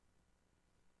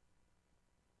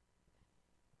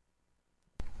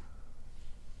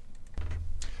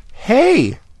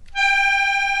Hey!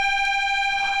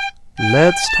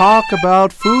 Let's talk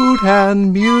about food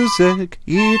and music,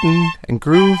 eating and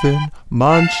grooving,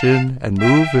 munching and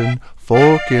moving,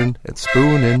 forking and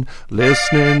spooning,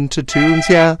 listening to tunes,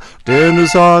 yeah.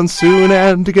 Dinner's on soon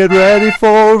and to get ready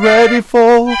for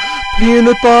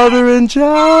peanut butter and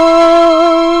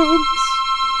jams.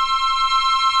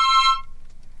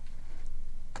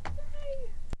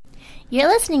 You're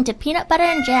listening to Peanut Butter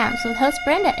and Jams with hosts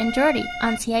Brenda and Jordy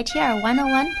on CITR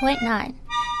 101.9,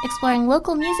 exploring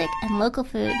local music and local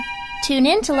food. Tune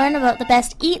in to learn about the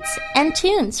best eats and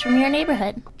tunes from your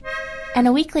neighborhood, and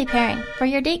a weekly pairing for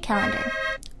your date calendar.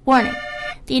 Warning: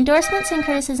 the endorsements and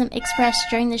criticism expressed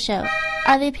during the show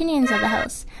are the opinions of the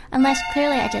hosts, unless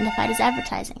clearly identified as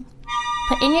advertising.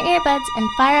 Put in your earbuds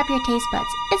and fire up your taste buds.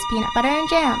 It's Peanut Butter and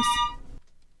Jams.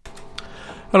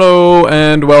 Hello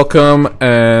and welcome,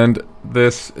 and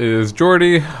this is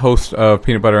Jordy, host of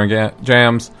Peanut Butter and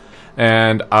Jams,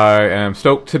 and I am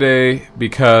stoked today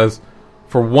because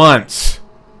for once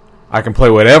I can play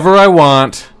whatever I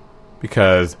want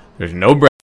because there's no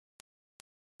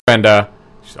Brenda.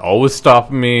 She's always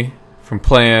stopping me from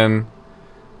playing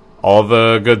all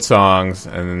the good songs,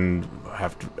 and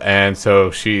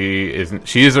so she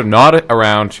is not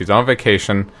around. She's on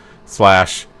vacation /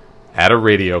 at a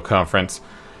radio conference.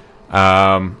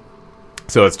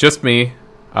 So it's just me.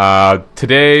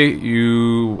 Today,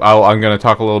 I'm going to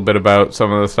talk a little bit about some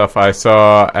of the stuff I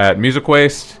saw at Music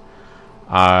Waste.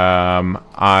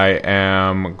 I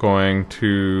am going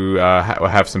to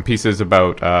have some pieces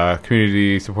about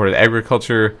community-supported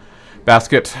agriculture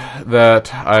basket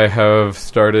that I have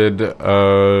started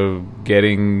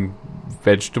getting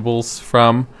vegetables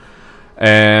from.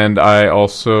 And I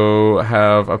also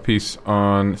have a piece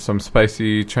on some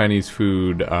spicy Chinese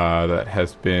food that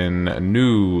has been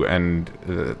new and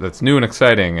that's new and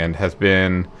exciting and has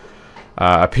been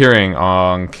appearing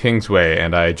on Kingsway,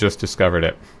 and I just discovered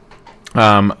it.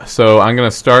 So I'm going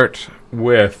to start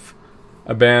with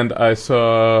a band I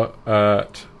saw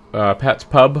at Pat's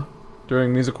Pub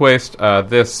during Music Waste.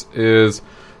 This is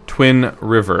Twin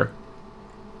River.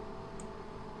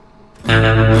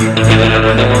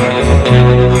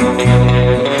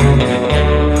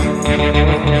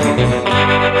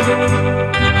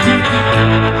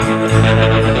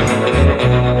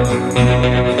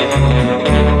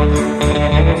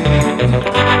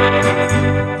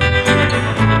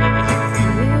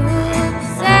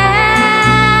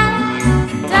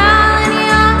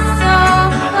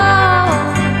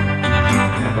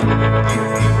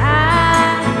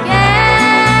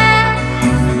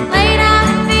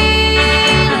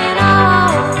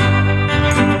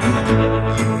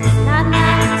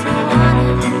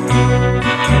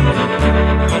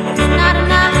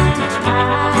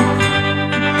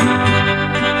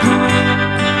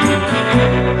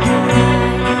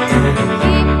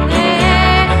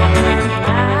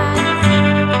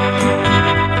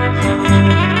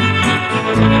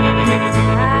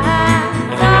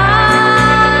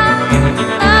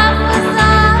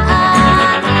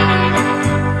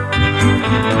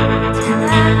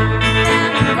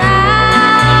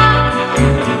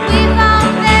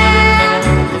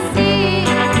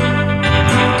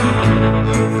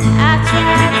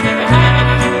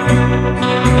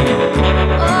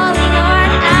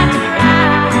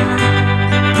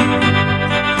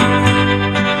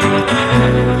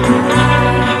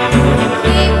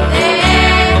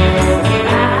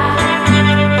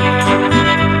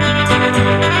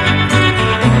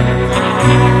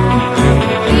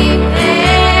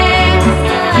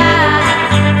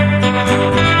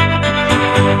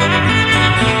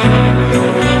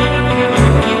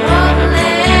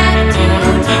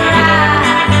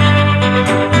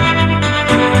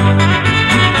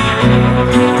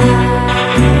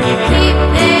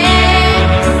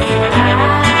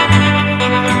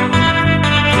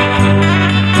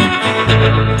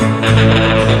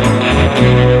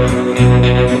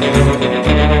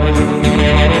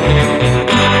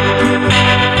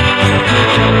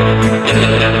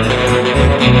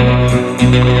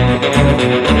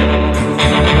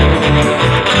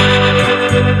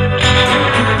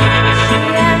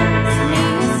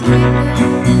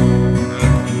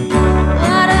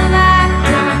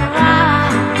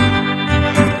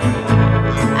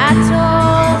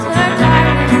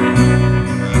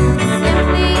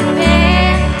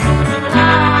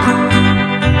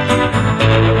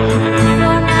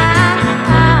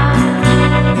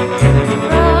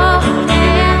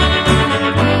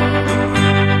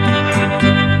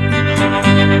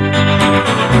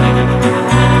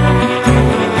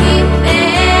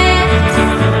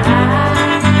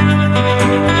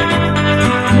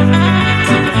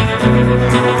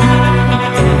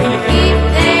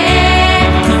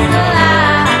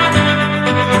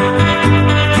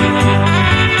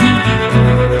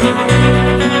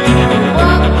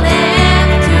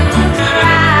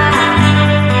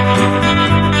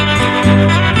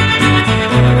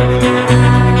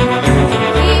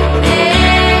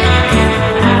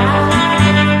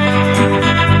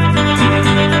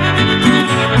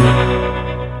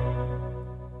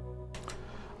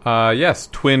 Yes,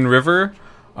 Twin River.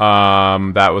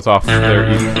 That was off their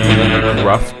EP,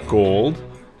 Rough Gold.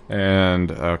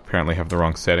 And apparently have the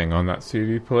wrong setting on that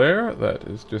CD player. That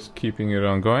is just keeping it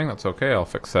on going. That's okay. I'll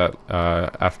fix that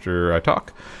after I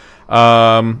talk.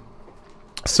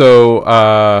 So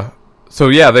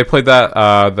yeah, they played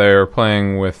that. They're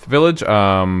playing with Village.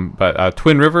 But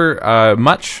Twin River,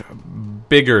 much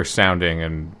bigger sounding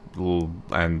and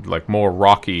like more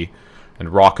rocky and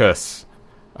raucous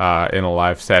in a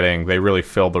live setting. They really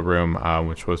filled the room,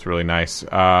 which was really nice.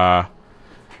 But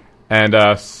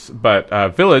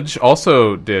Village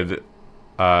also did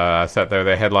a set there.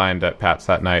 They headlined at Pat's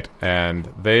that night, and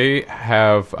they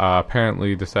have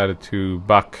apparently decided to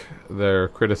buck their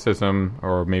criticism,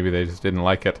 or maybe they just didn't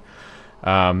like it,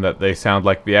 that they sound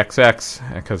like the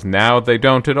XX, because now they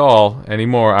don't at all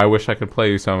anymore. I wish I could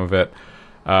play you some of it,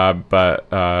 but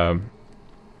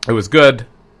it was good,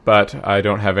 but I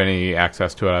don't have any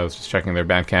access to it. I was just checking their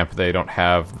Bandcamp. They don't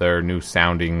have their new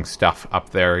sounding stuff up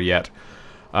there yet.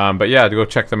 But yeah, to go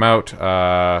check them out.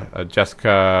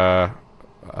 Jessica,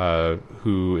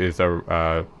 who is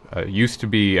used to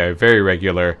be a very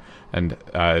regular and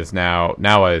is now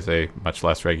is a much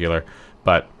less regular,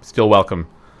 but still welcome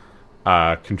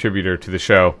contributor to the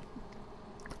show.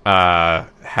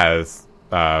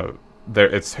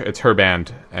 It's her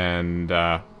band, and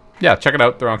yeah, check it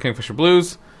out. They're on Kingfisher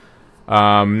Blues.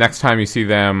 Next time you see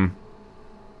them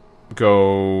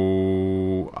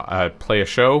go play a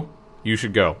show, you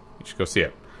should go. You should go see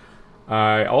it.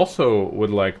 I also would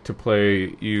like to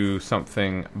play you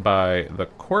something by the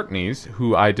Courtneys,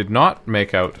 who I did not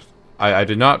make out. I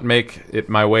did not make it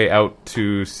my way out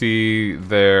to see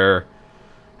their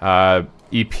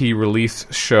EP release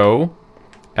show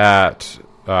at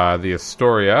the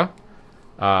Astoria,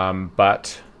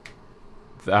 but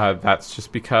that's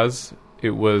just because it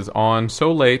was on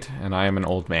so late, and I am an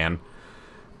old man,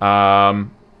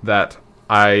 that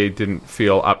I didn't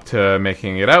feel up to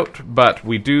making it out, but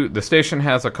we do. The station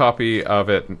has a copy of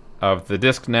it, of the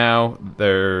disc now.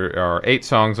 There are 8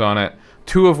 songs on it,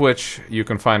 2 of which you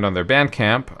can find on their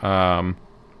Bandcamp,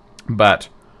 but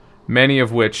many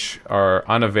of which are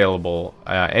unavailable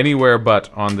anywhere but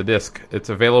on the disc. It's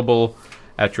available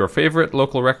at your favorite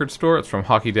local record store. It's from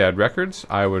Hockey Dad Records.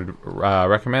 I would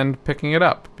recommend picking it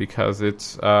up because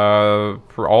it's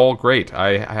for all great.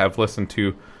 I have listened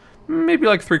to maybe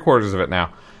like 3/4 of it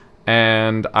now,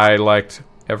 and I liked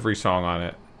every song on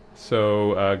it.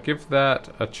 So give that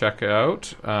a check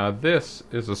out. This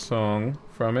is a song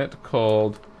from it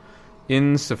called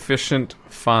Insufficient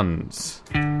Funds.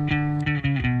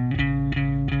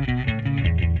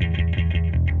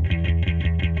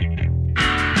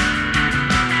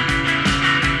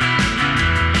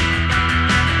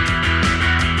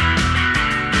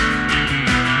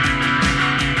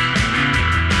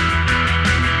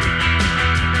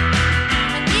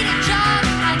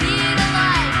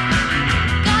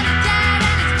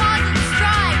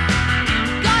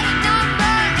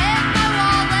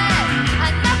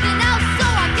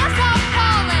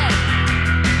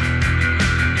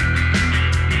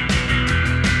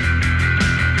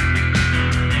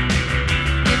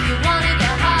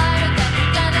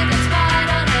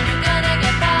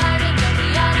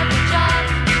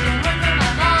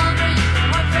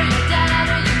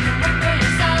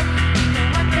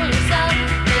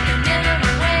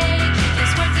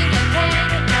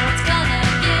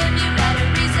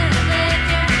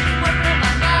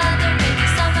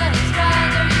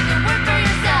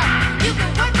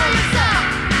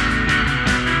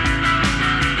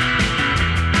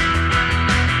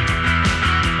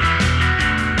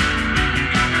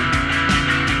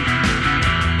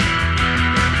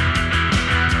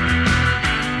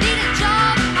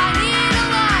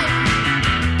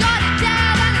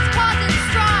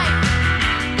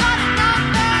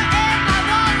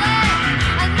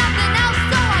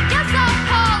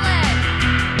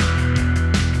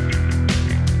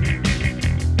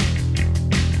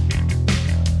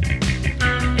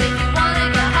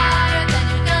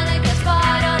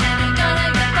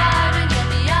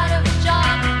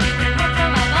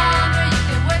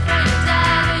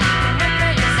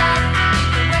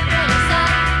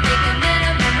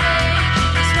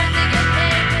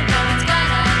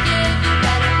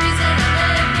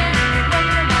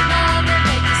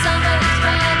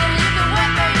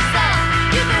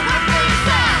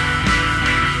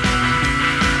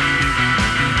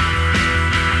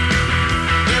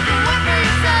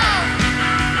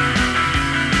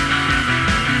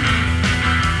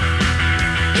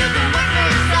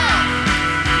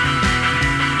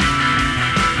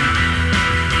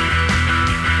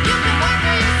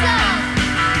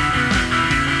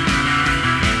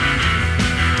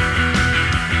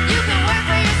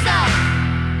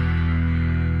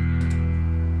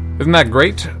 Isn't that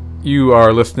great? You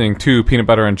are listening to Peanut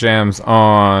Butter and Jams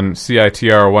on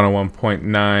CITR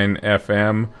 101.9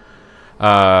 FM.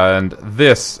 And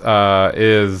this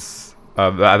is...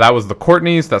 that was the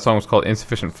Courtneys. That song was called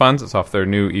Insufficient Funds. It's off their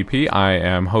new EP. I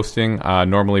am hosting.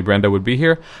 Normally Brenda would be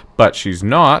here, but she's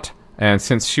not. And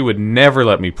since she would never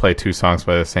let me play two songs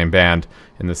by the same band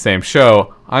in the same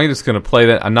show, I'm just going to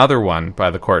play another one by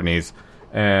the Courtneys.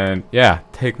 And yeah,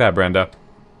 take that, Brenda.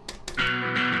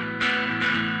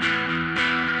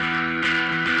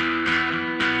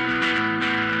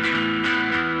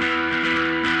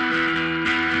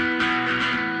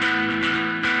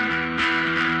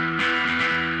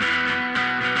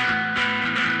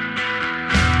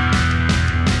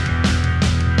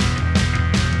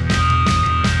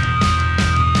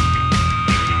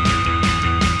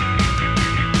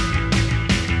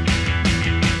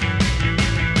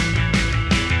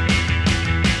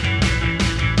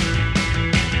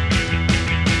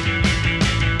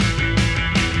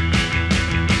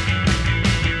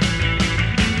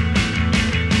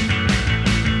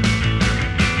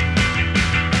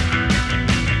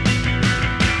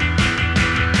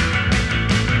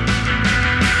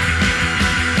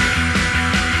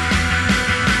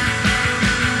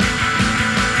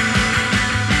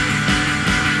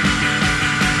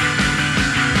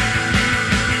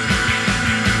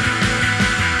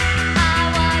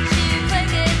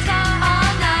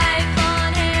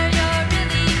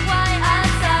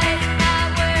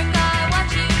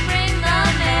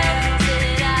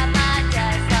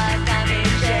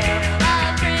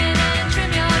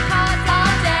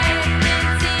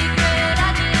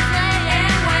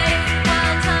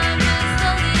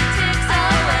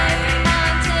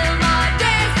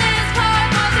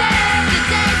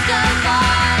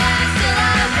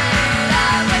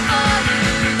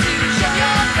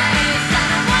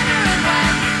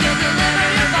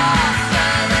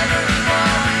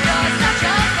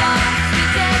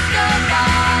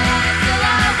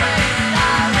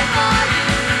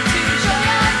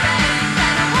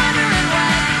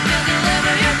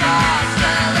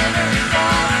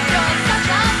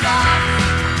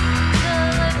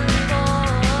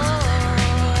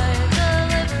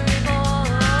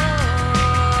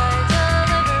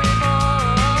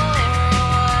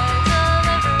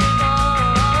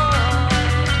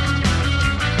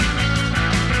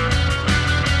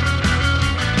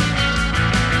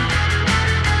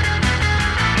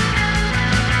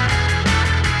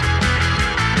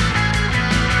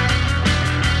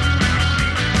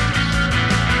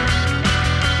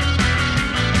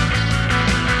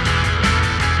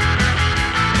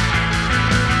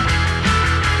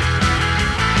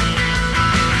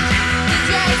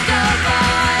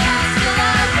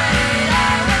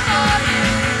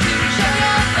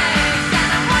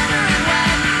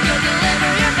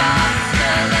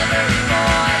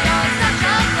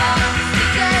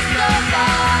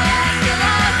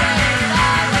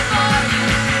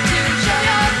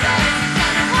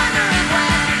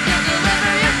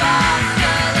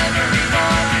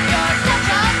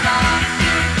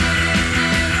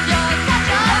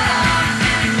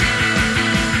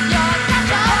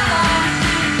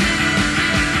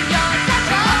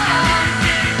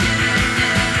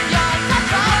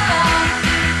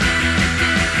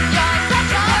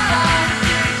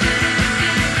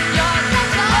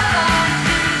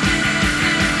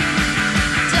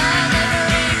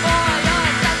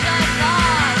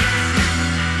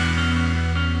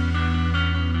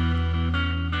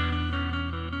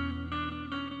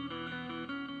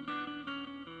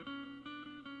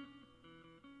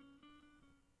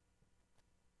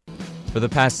 For the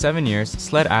past 7 years,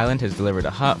 Sled Island has delivered a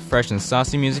hot, fresh, and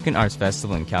saucy music and arts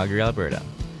festival in Calgary, Alberta.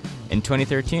 In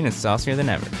 2013, it's saucier than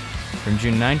ever. From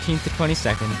June 19th to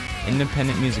 22nd,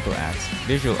 independent musical acts,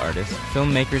 visual artists,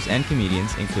 filmmakers, and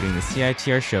comedians, including the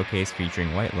CITR Showcase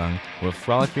featuring White Lung, will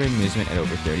frolic your amusement at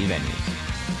over 30 venues.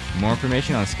 For more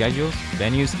information on schedules,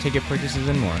 venues, ticket purchases,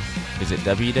 and more, visit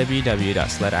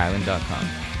www.sledisland.com.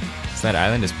 Sled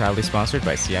Island is proudly sponsored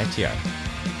by CITR.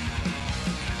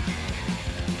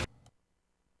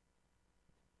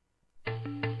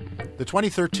 The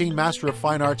 2013 Master of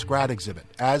Fine Arts grad exhibit,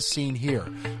 As Seen Here,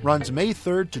 runs May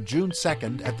 3rd to June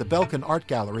 2nd at the Belkin Art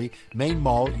Gallery, Main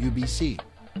Mall, UBC.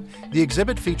 The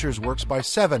exhibit features works by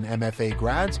 7 MFA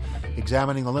grads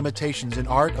examining the limitations in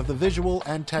art of the visual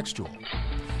and textual.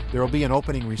 There will be an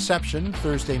opening reception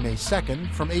Thursday, May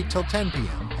 2nd from 8 till 10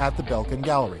 p.m. at the Belkin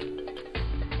Gallery.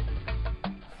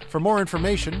 For more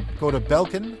information, go to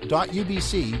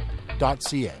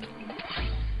belkin.ubc.ca.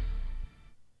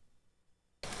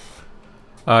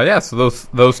 So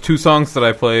those two songs that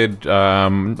I played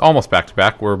almost back to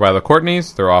back were by the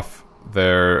Courtneys. They're off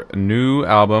their new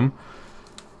album,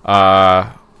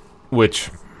 which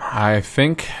I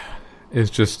think is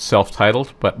just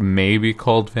self-titled, but maybe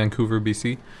called Vancouver,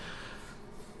 BC.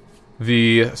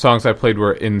 The songs I played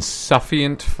were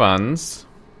Insufficient Funds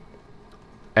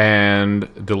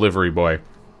and Delivery Boy.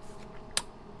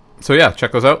 So yeah,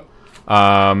 check those out.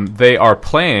 They are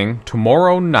playing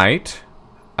tomorrow night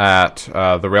at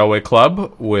the Railway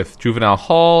Club with Juvenile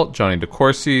Hall, Johnny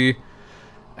DeCourcy,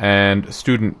 and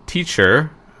Student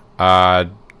Teacher.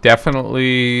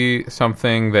 Definitely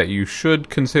something that you should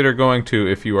consider going to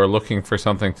if you are looking for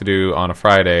something to do on a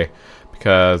Friday,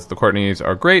 because the Courtneys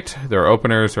are great. Their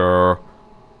openers are...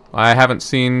 I haven't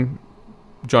seen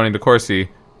Johnny DeCourcy,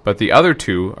 but the other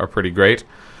two are pretty great.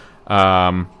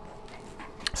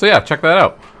 So yeah, check that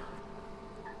out.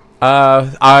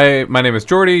 My name is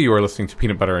Jordy. You are listening to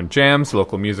Peanut Butter and Jams,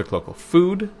 local music, local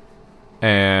food.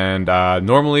 And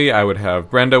normally I would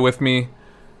have Brenda with me,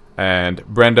 and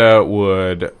Brenda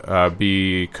would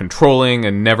be controlling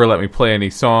and never let me play any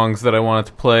songs that I wanted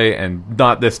to play, and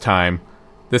not this time.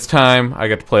 This time I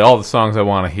get to play all the songs I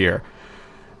want to hear.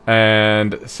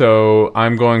 And so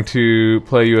I'm going to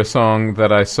play you a song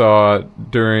that I saw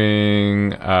during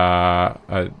by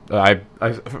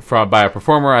a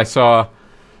performer I saw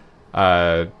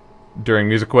during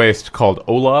Music Waste called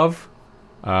Olav,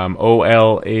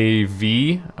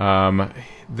 O-L-A-V.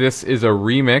 This is a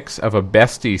remix of a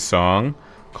Bestie song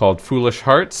called Foolish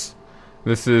Hearts.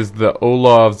 This is the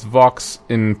Olav's Vox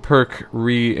in Perk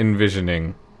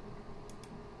re-envisioning.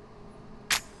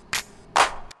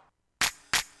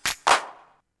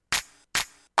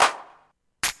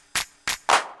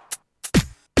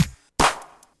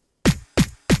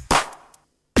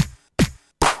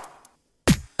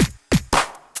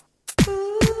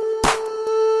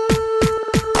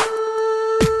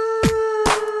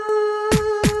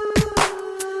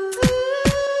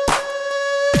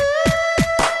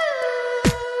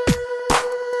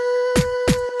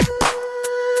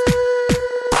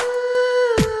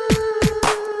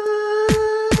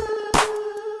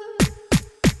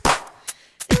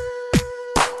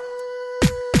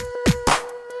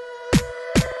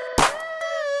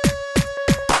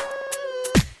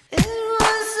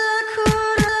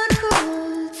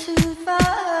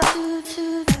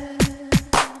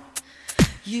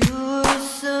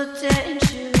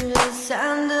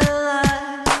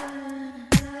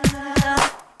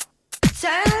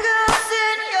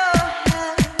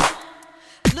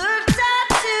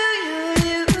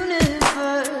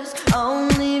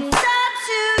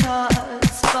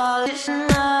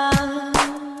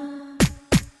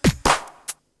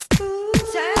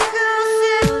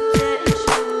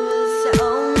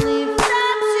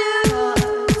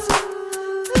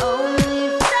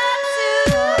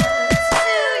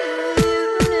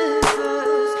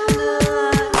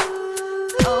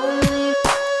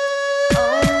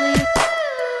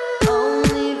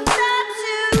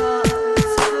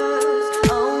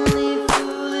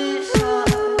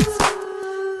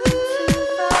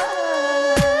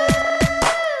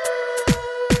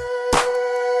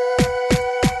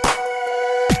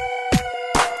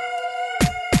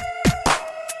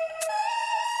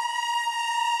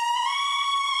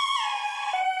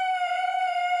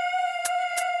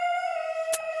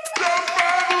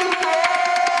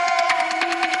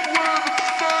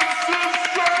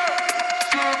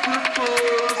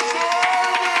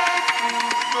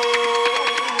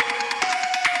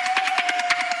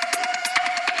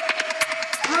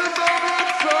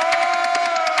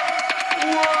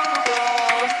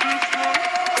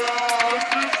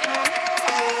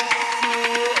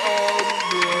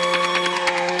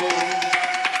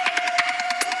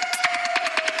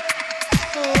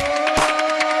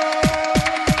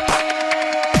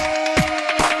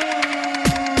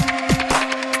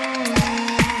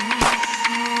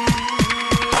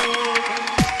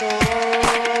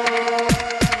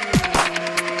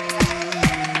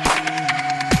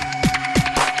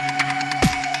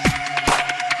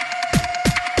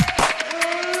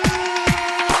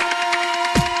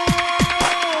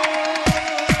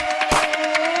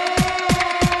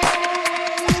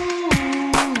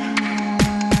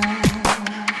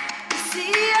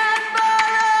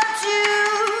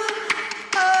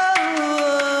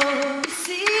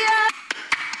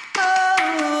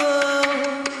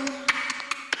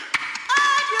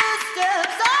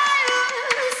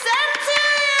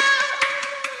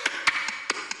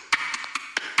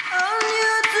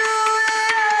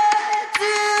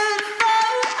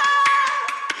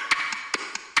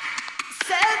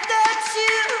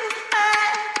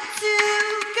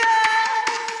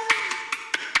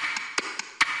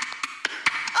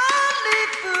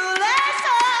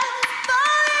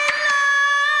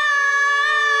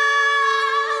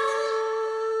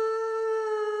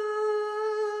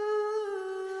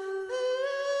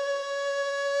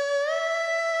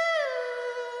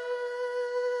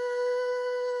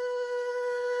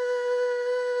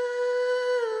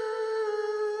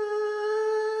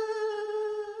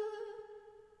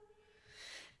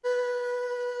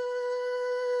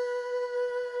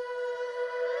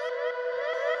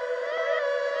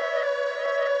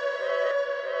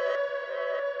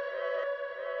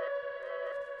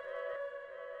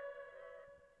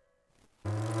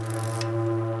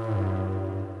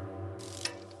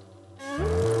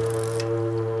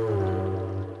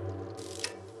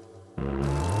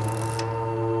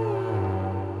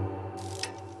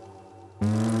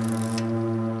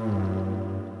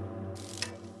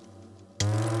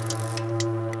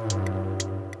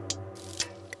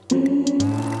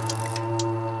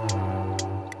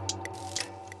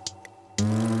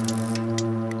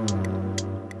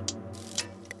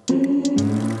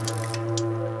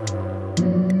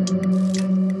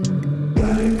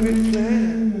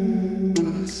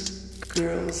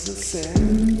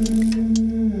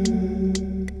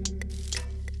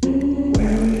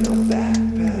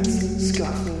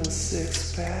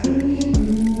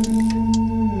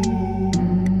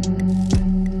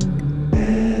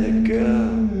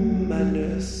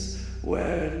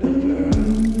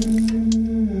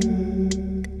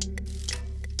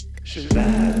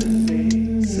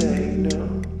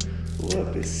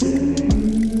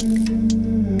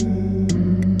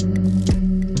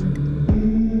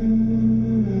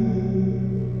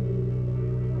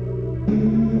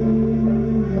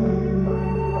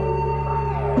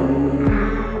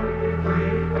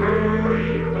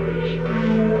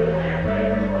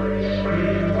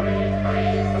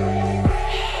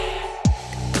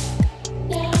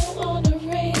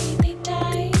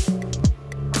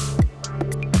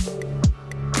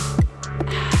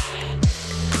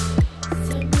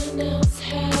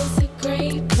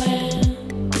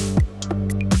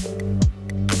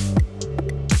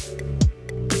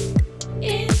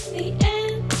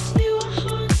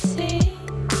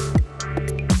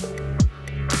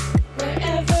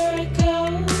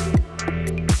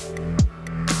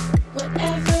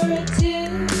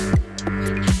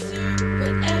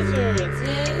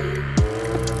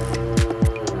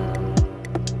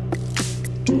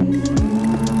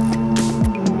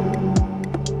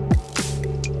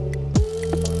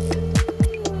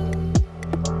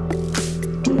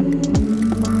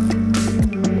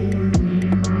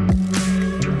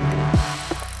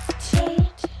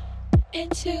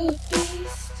 Into a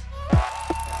beast.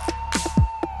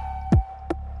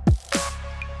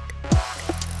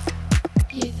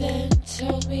 You then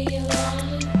told me a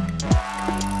lie.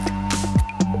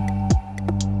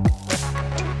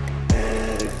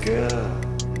 And a girl,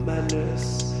 my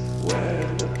nurse,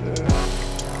 wearing a pearl.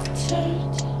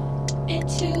 Turned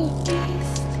into a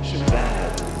beast. She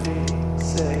lied to me,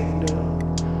 saying no,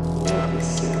 what was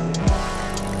silly.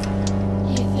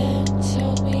 You then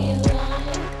told me a lie.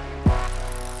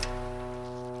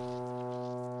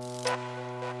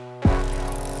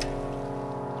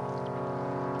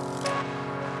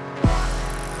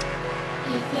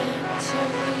 You then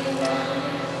told me a lie.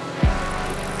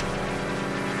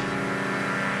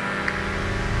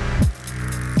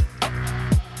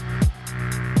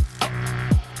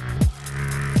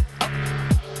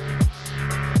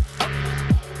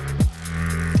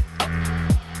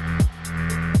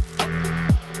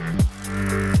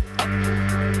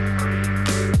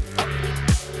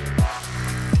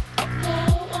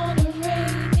 Now on a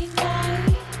rainy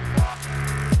night,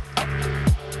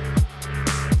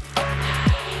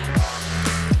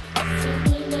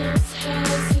 someone else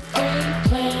has a great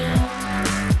plan.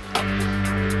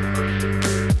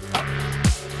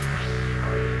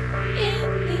 In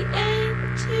the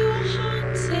end, you are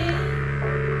haunted.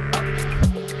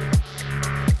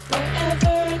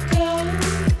 Wherever I go,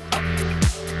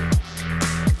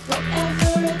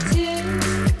 whatever I do.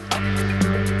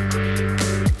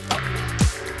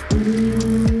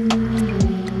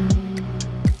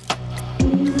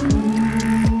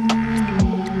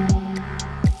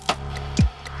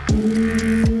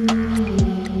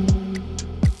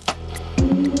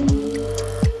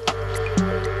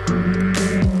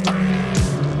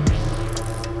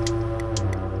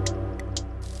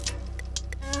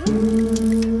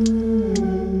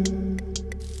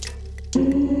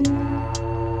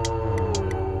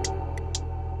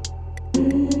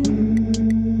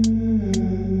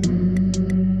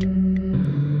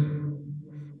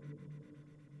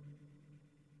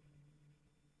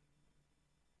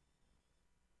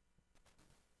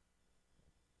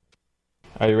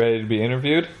 Are you ready to be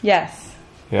interviewed? Yes.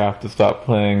 You have to stop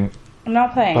playing. I'm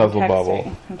not playing. Puzzle I'm texting.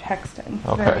 Bubble. I'm texting. It's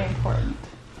Okay. very important.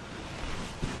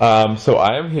 So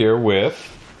I am here with,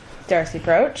 Darcy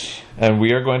Broach. and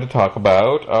we are going to talk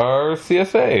about our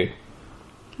CSA.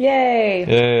 Yay.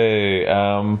 Yay!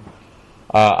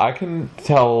 I can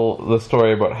tell the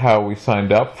story about how we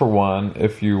signed up for one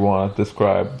if you want to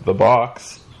describe the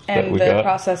box that And we the got.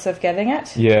 process of getting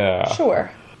it? Yeah. Sure.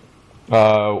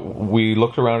 We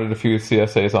looked around at a few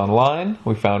CSAs online.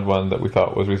 We found one that we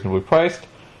thought was reasonably priced.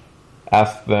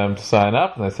 Asked them to sign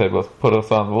up, and they said, "Let's put us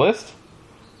on the list."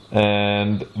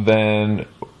 And then,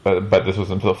 but this was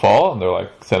into the fall, and they're like,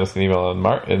 "Send us an email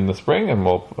in the spring, and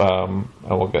we'll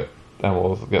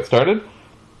get started."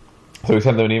 So we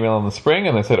sent them an email in the spring,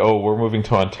 and they said, "Oh, we're moving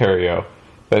to Ontario,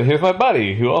 but here's my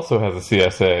buddy who also has a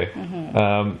CSA."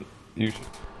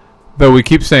 Though we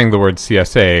keep saying the word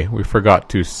CSA, we forgot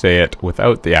to say it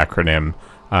without the acronym.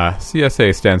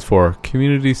 CSA stands for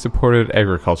Community Supported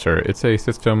Agriculture. It's a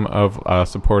system of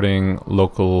supporting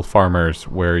local farmers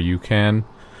where you can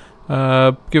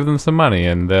give them some money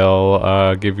and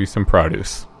they'll give you some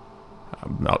produce.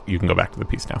 You can go back to the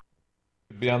piece now.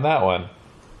 Be on that one.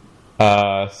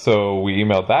 So we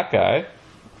emailed that guy,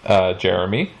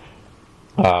 Jeremy,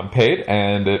 paid,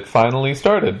 and it finally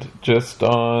started just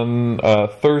on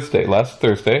last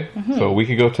Thursday, so a week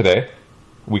ago today.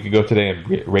 We could go today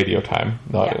in radio time,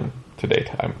 not in today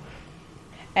time.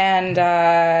 And do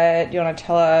you want to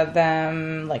tell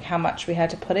them like how much we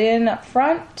had to put in up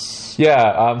front?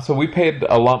 Yeah, so we paid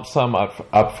a lump sum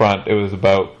up front. It was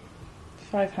about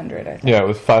 $500, I think. Yeah, it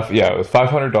was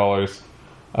 $500.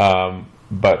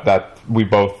 But that we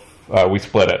both we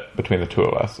split it between the two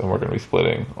of us, and we're going to be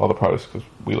splitting all the produce because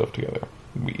we live together.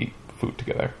 We eat food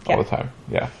together all the time.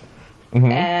 Yeah.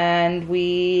 Mm-hmm. And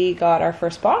we got our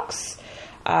first box.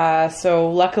 So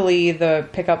luckily the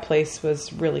pickup place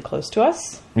was really close to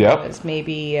us. Yep. It was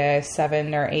maybe a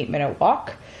 7 or 8 minute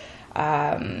walk.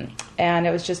 And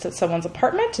it was just at someone's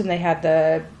apartment, and they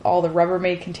had all the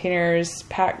Rubbermaid containers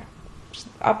packed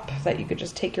up that you could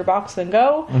just take your box and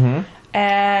go. Mm-hmm.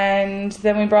 And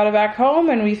then we brought it back home,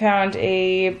 and we found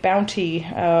a bounty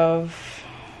of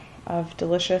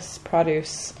delicious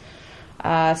produce.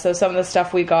 So some of the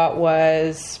stuff we got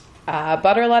was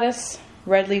butter lettuce,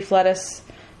 red leaf lettuce,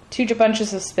 2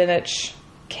 bunches of spinach,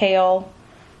 kale,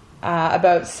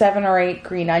 about 7 or 8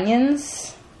 green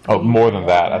onions. Oh, more than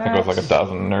that. I think it was like a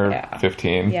dozen or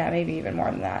 15. Yeah, maybe even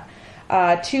more than that.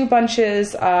 2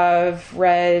 bunches of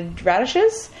red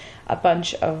radishes, a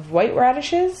bunch of white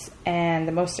radishes, and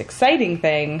the most exciting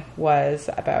thing was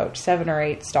about 7 or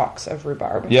 8 stalks of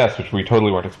rhubarb. Yes, which we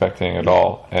totally weren't expecting at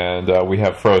all. And we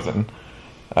have frozen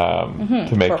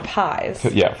to make... For pies.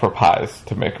 For pies,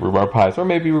 to make rhubarb pies, or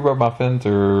maybe rhubarb muffins,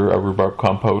 or a rhubarb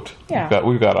compote. Yeah.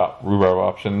 We've got rhubarb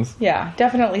options. Yeah,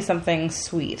 definitely something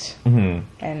sweet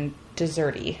and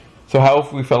desserty. So how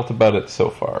have we felt about it so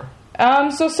far?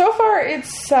 So far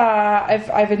it's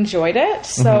I've enjoyed it.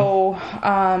 So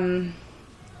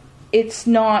it's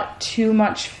not too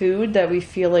much food that we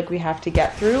feel like we have to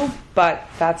get through, but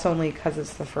that's only because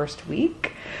it's the first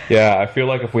week. Yeah, I feel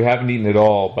like if we haven't eaten it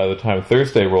all by the time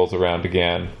Thursday rolls around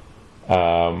again,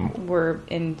 we're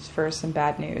in for some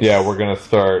bad news. yeah, we're gonna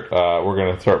start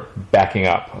backing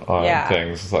up on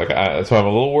things. It's like so I'm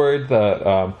a little worried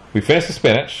that we finished the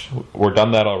spinach. We're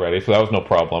done that already, so that was no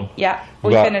problem. Yeah,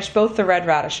 we finished both the red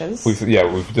radishes.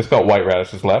 We've just got white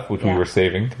radishes left, which we were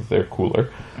saving because they're cooler.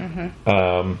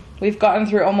 We've gotten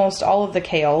through almost all of the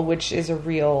kale, which is a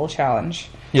real challenge.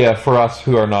 Yeah, for us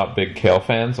who are not big kale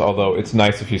fans, although it's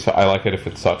nice if I like it if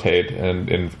it's sautéed and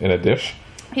in a dish.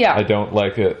 Yeah, I don't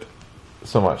like it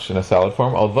so much in a salad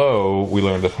form, although we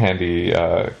learned this handy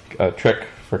trick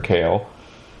for kale.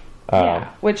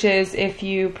 Which is if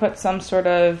you put some sort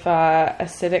of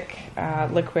acidic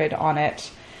liquid on it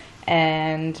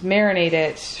and marinate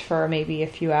it for maybe a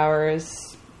few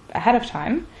hours ahead of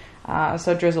time.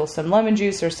 So drizzle some lemon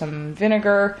juice or some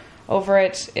vinegar over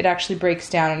it. It actually breaks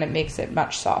down and it makes it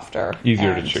much softer.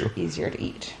 Easier and to chew. Easier to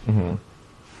eat.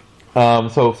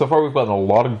 So far we've gotten a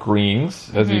lot of greens,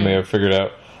 as you may have figured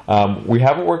out. We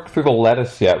haven't worked through the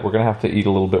lettuce yet. We're going to have to eat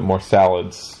a little bit more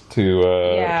salads to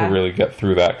really get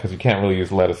through that, because you can't really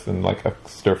use lettuce in like a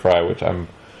stir fry, which I'm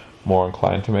more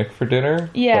inclined to make for dinner.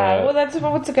 Yeah, well, that's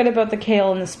what's good about the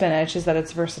kale and the spinach, is that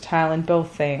it's versatile in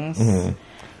both things.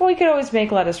 Well, we could always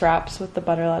make lettuce wraps with the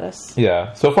butter lettuce.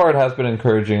 Yeah, so far it has been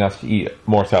encouraging us to eat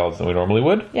more salads than we normally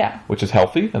would. Yeah. Which is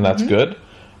healthy, and that's good.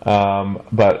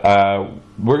 But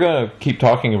we're gonna keep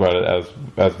talking about it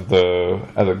as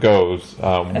it goes.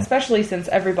 Especially since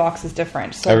every box is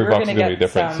different. So every we're box is gonna be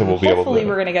different. So we'll be able to. Hopefully,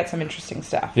 we're gonna get some interesting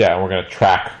stuff. Yeah, and we're gonna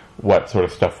track what sort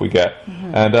of stuff we get,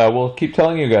 and we'll keep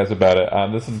telling you guys about it.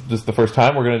 This is just the first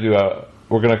time. We're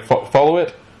gonna follow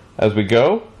it as we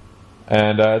go.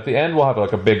 And at the end, we'll have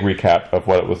like a big recap of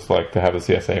what it was like to have the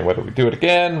CSA and whether we do it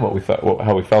again, what we thought,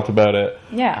 how we felt about it.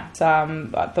 Yeah.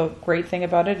 The great thing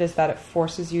about it is that it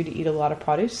forces you to eat a lot of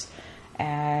produce,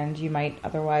 and you might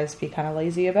otherwise be kind of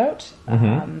lazy about.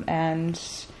 And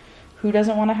who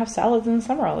doesn't want to have salads in the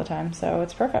summer all the time? So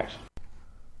it's perfect.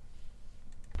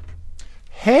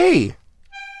 Hey!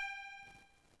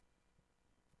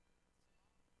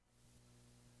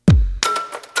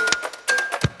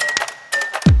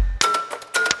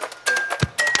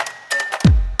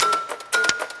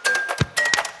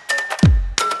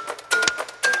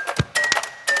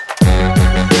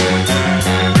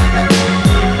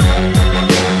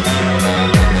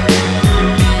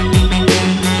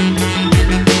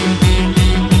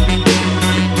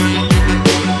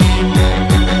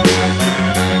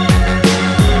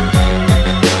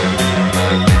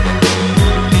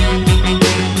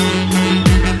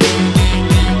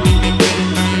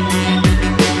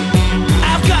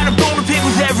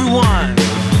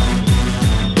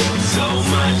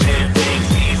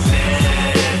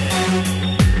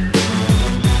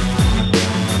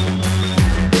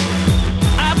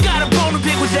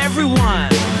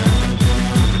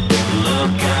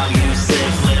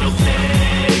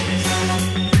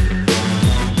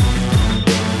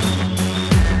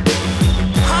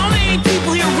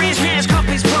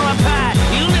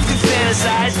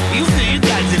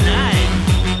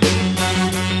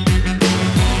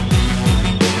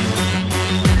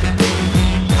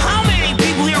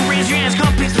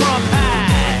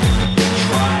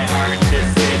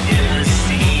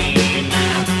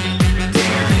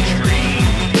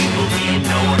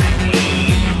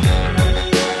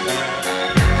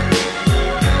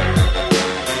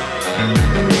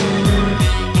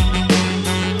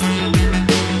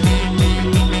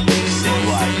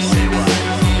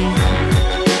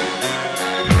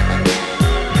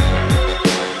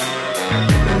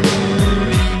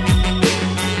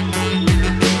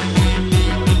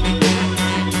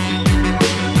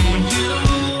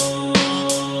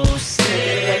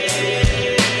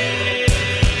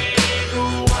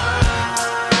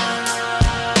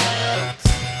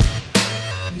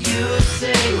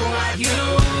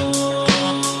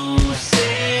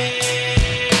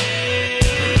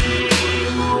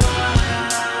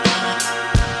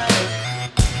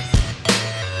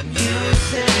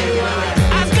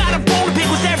 I've got a bone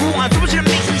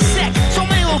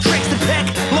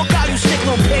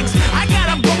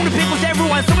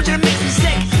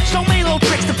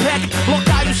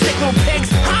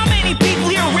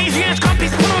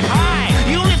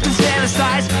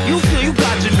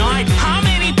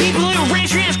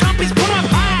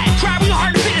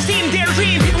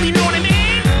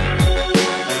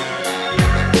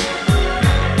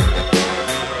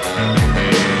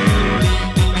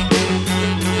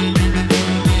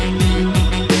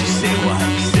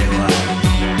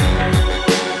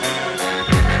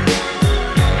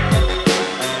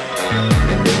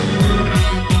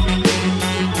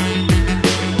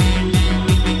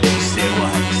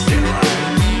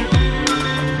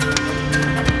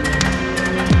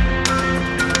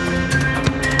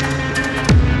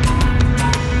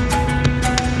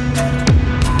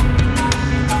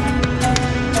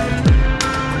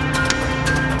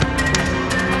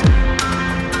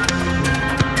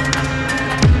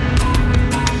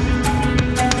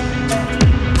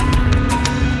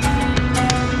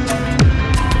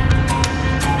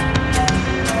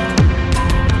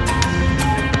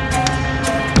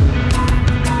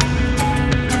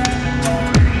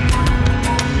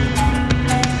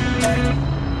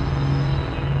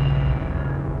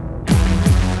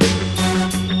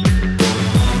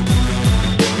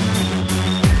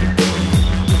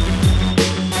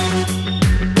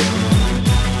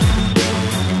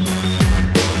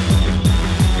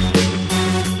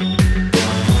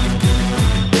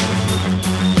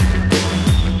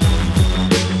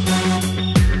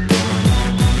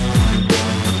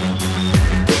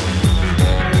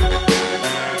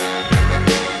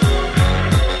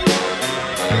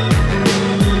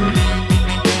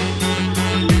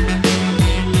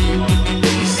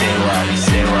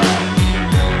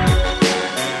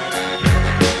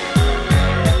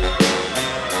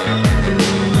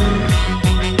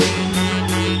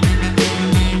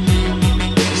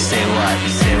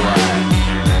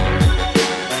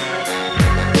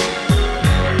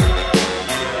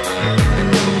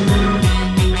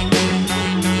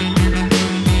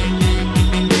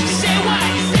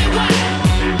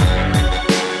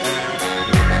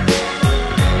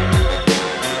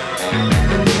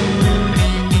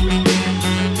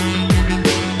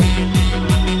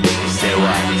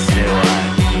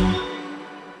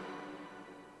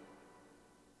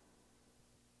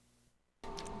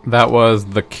That was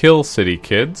the Kill City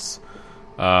Kids.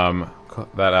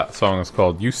 That song is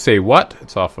called You Say What.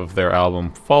 It's off of their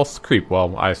album False Creep.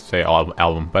 Well, I say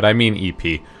album, but I mean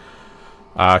EP.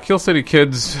 Kill City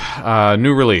Kids,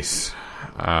 new release.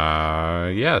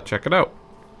 Yeah, check it out.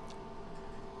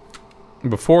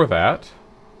 Before that,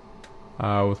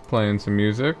 I was playing some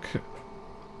music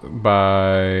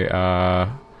by...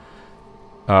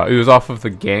 it was off of the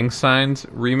Gang Signs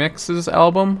Remixes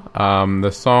album.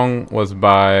 The song was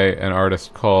by an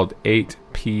artist called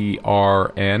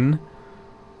 8PRN.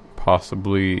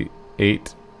 Possibly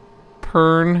 8Prawn.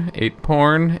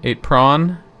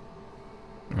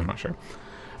 I'm not sure.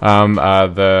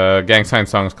 The Gang Signs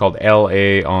song is called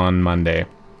LA on Monday.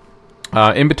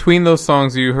 In between those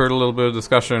songs, you heard a little bit of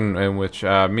discussion in which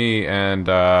me and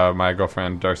my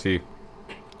girlfriend, Darcy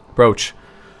Broach,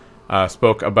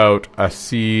 spoke about a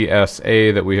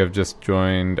CSA that we have just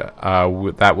joined.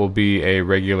 That will be a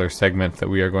regular segment that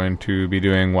we are going to be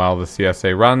doing while the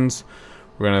CSA runs.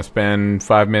 We're going to spend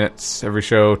 5 minutes every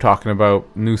show talking about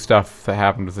new stuff that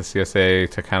happened with the CSA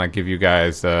to kind of give you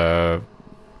guys an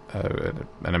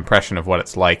impression of what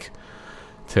it's like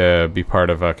to be part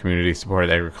of a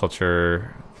community-supported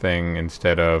agriculture thing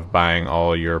instead of buying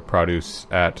all your produce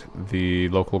at the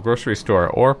local grocery store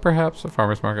or perhaps a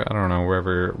farmer's market. I don't know,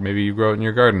 wherever. Maybe you grow it in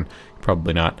your garden.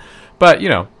 Probably not. But,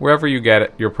 wherever you get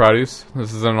it, your produce,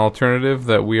 this is an alternative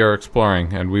that we are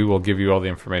exploring, and we will give you all the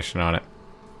information on it.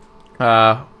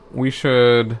 I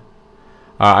should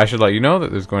let you know that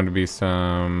there's going to be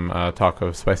some talk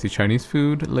of spicy Chinese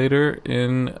food later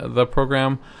in the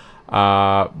program.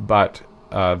 But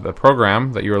the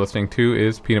program that you are listening to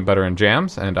is Peanut Butter and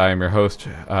Jams, and I am your host,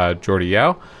 Jordy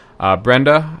Yao.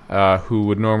 Brenda, who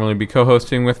would normally be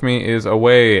co-hosting with me, is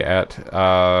away at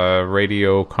a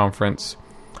radio conference,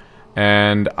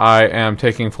 and I am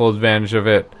taking full advantage of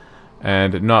it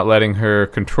and not letting her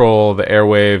control the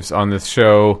airwaves on this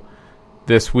show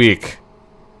this week.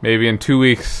 Maybe in 2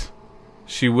 weeks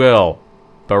she will,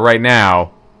 but right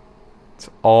now it's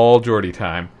all Jordy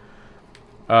time.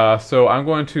 So I'm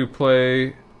going to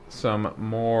play some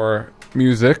more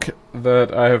music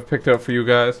that I have picked out for you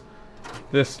guys.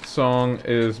 This song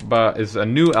is a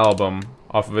new album,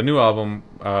 off of a new album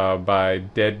by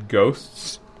Dead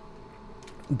Ghosts.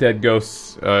 Dead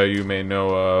Ghosts, you may know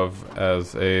of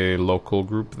as a local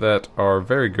group that are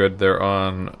very good. They're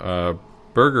on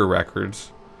Burger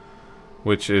Records,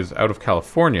 which is out of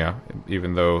California,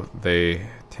 even though they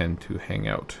tend to hang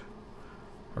out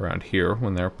around here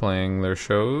when they're playing their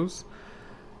shows,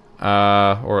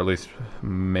 or at least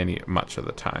much of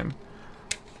the time.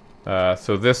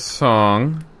 So this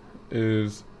song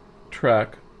is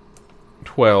track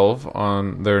 12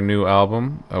 on their new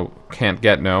album, Can't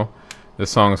Get No.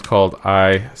 This song is called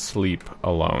I Sleep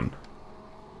Alone.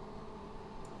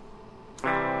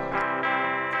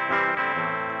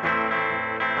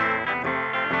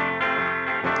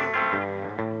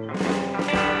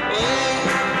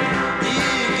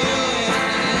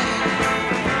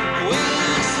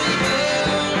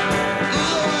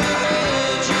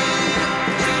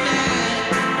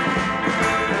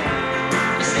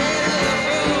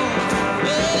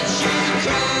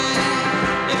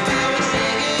 If I was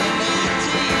singing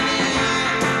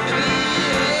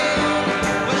 19,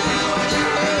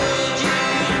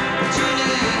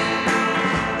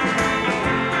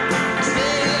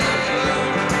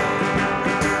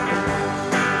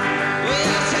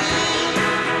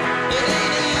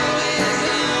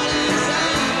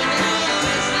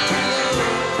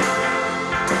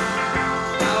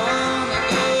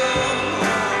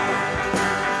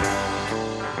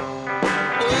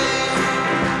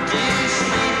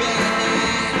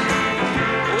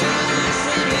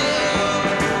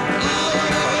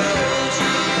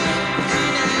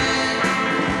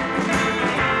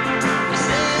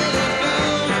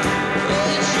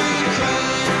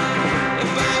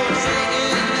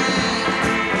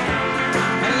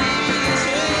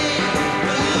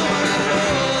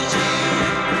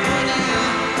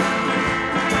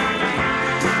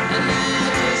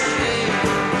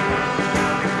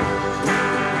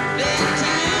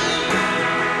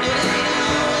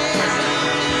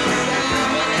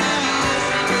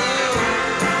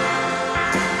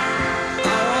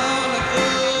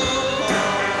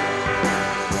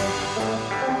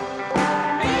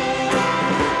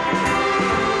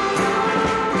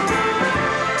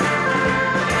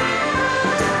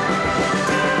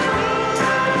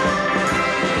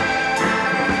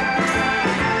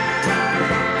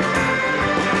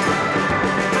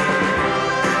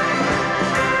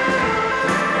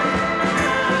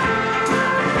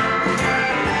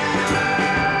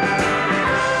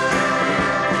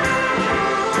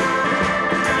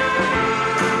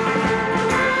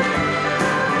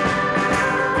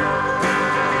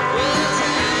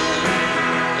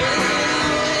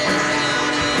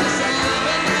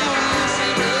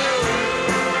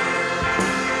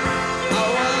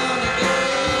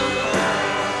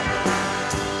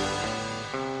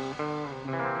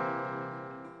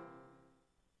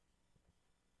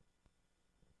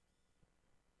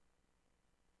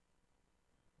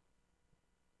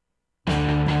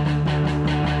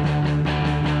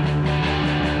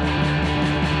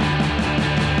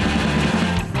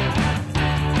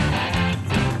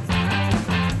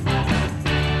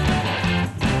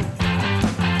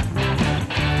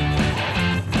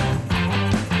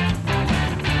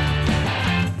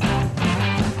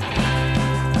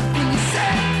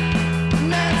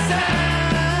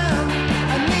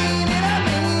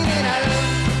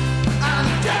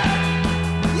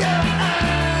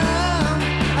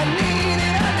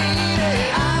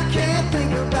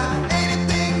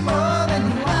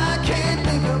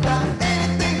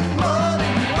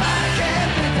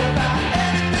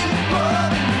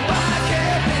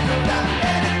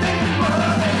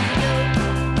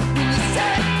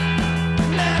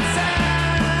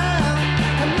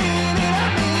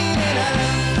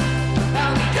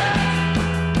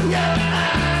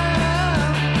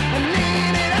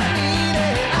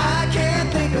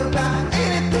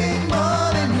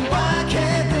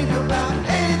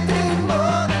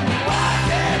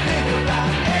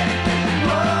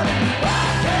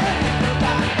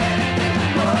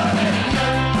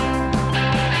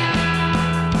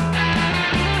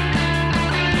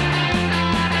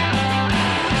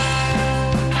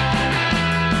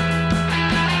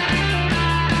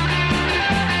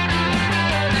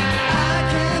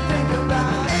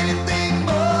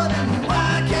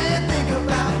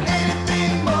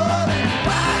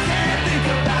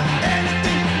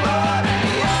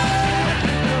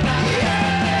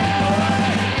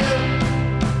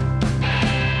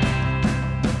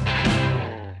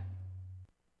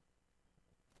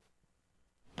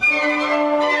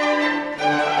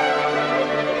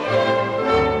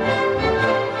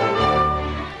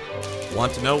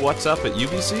 Want to know what's up at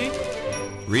UBC?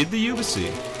 Read the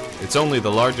UBC. It's only the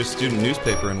largest student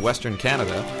newspaper in Western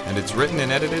Canada, and it's written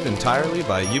and edited entirely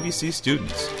by UBC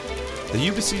students. The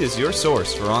UBC is your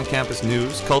source for on-campus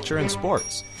news, culture, and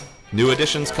sports. New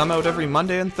editions come out every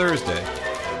Monday and Thursday.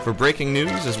 For breaking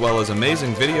news as well as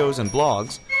amazing videos and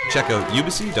blogs, check out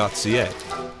ubc.ca.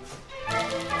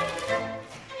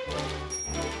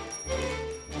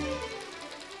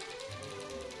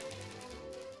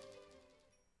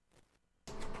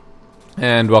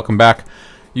 And welcome back.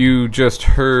 You just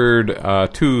heard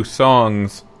two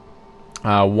songs.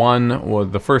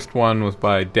 The first one was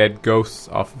by Dead Ghosts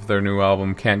off of their new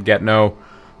album Can't Get No,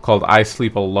 called I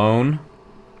Sleep Alone.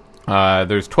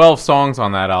 There's 12 songs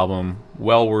on that album,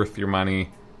 well worth your money,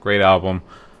 great album.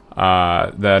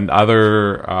 The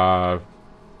other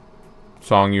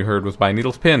song you heard was by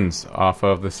Needles Pins off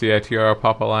of the CITR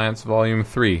Pop Alliance Volume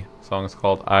 3. The song is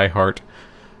called I Heart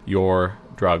Your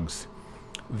Drugs.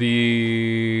 The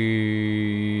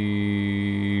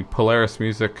Polaris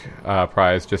Music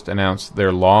Prize just announced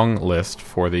their long list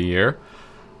for the year,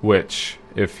 which,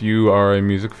 if you are a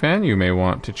music fan, you may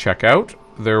want to check out.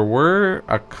 There were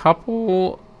a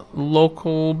couple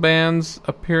local bands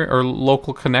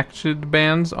local connected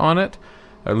bands on it,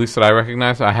 at least that I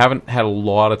recognize. I haven't had a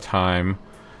lot of time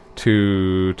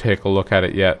to take a look at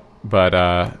it yet,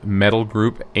 but metal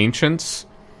group Ancients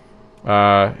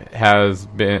has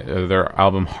been their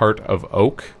album Heart of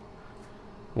Oak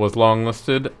was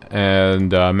longlisted,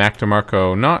 and Mac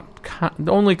DeMarco,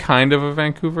 only kind of a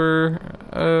Vancouver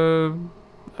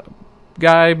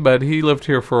guy, but he lived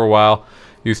here for a while.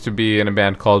 Used to be in a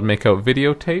band called Makeout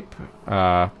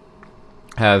Videotape.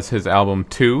 Has his album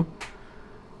 2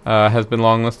 has been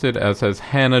longlisted, as has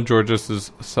Hannah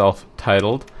Georges'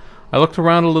 self-titled. I looked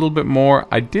around a little bit more.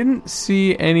 I didn't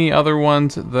see any other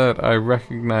ones that I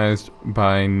recognized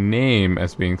by name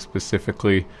as being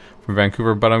specifically from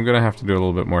Vancouver, but I'm going to have to do a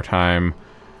little bit more time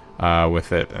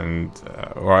with it.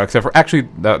 Except for, actually,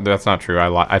 that's not true.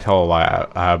 I tell a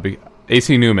lie.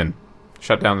 AC Newman,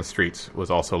 Shut Down the Streets,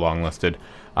 was also longlisted.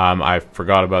 I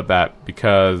forgot about that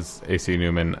because AC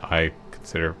Newman I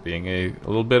consider being a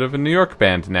little bit of a New York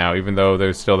band now, even though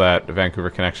there's still that Vancouver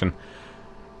connection.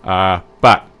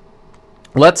 But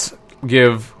let's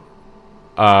give...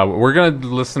 we're going to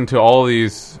listen to all of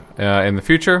these in the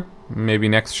future. Maybe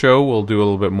next show we'll do a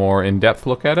little bit more in-depth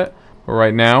look at it. But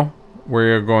right now,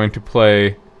 we're going to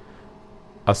play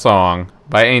a song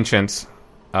by Ancients.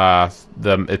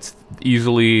 It's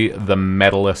easily the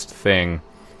metalist thing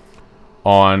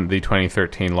on the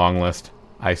 2013 long list.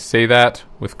 I say that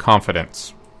with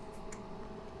confidence.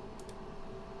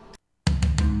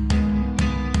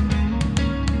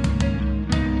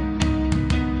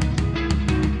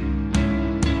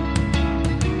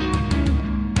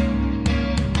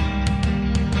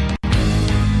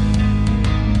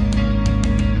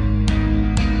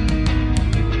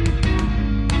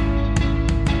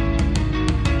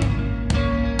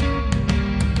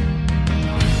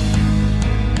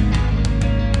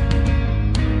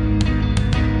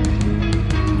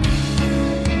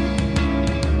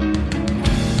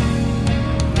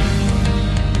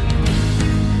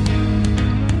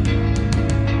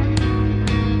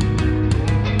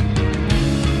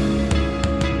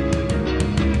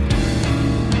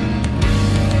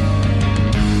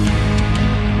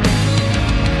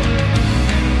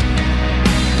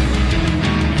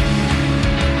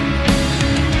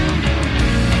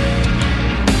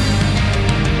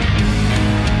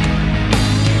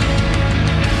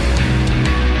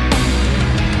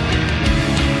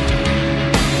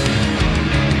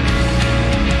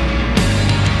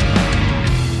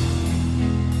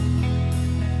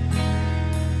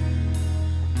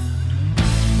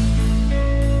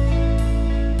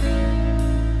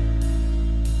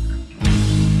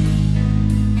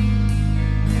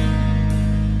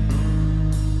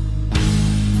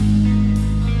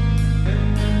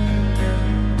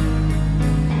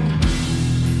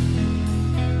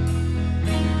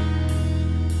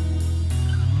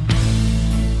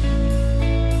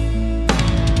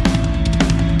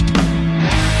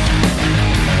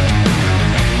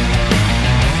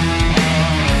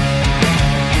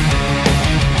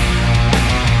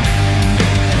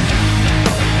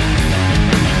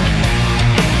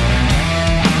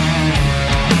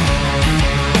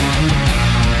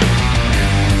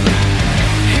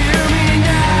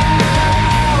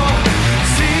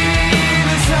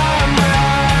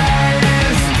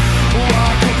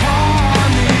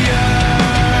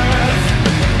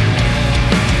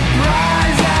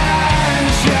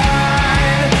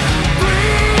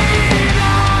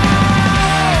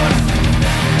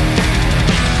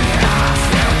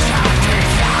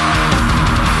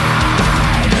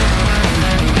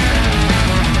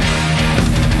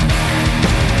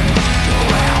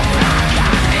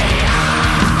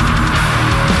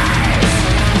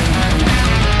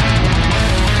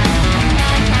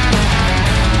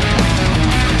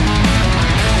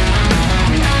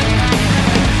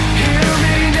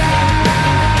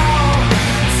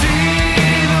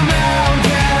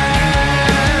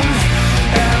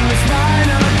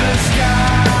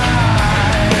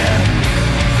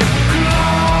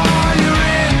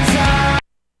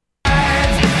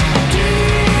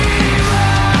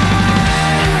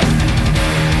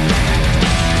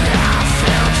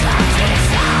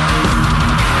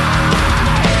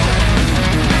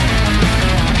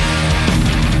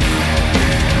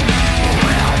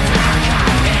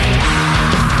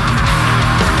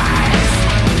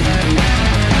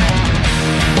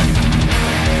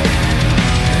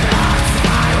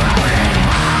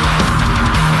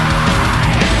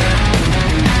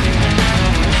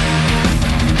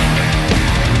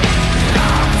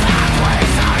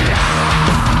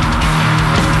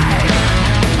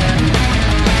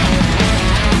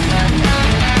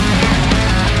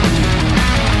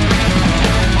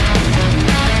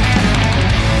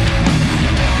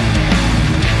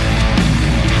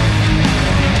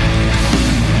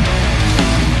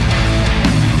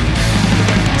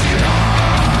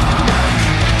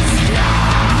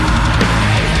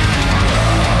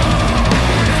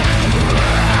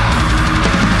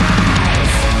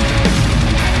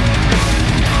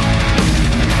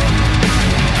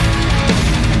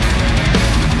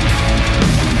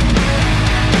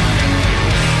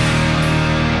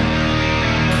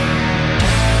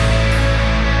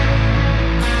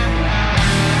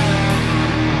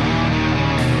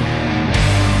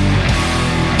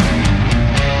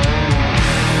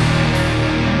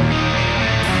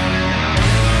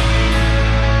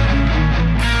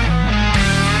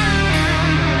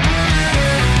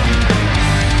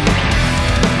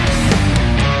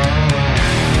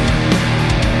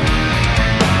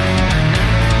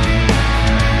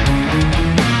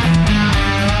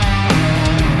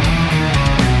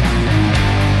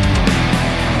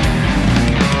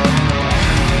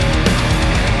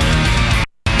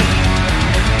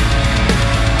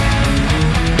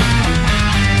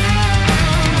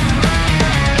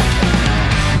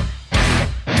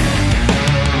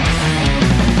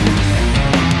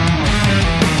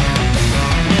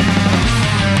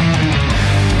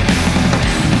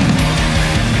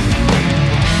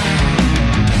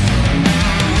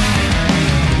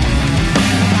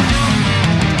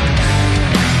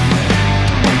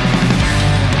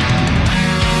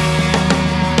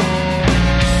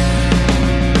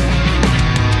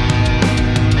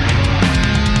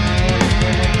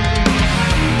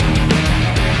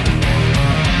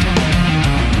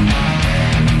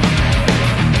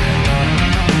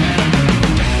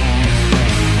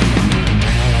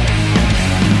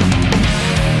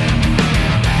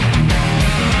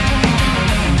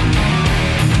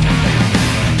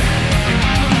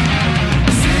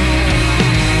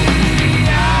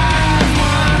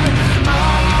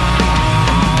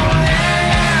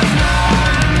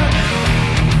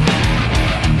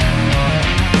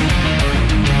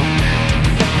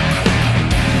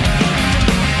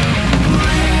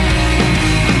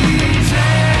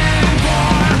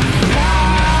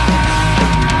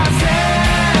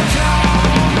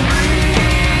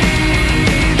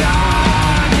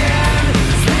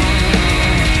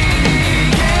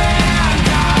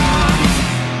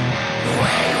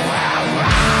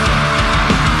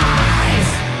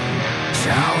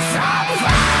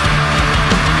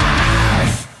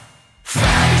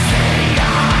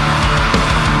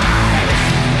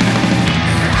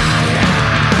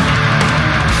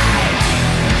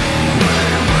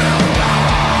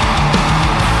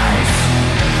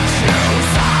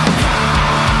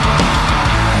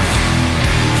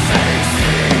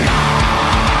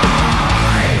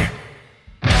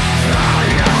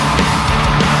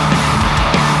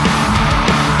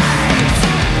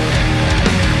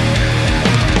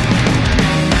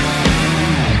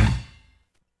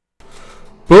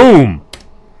 Boom!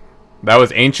 That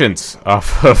was Ancients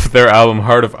off of their album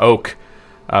Heart of Oak.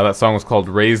 That song was called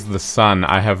Raise the Sun.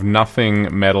 I have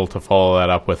nothing metal to follow that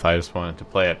up with. I just wanted to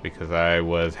play it because I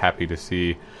was happy to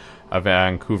see a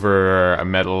Vancouver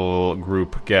metal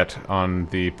group get on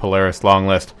the Polaris long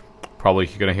list. Probably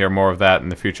going to hear more of that in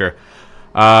the future.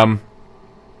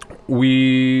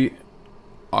 We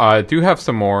do have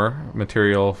some more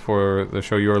material for the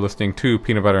show. You are listening to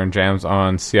Peanut Butter and Jams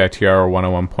on CITR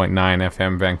 101.9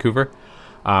 FM Vancouver.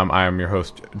 I am your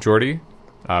host, Jordy.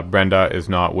 Brenda is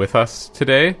not with us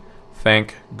today.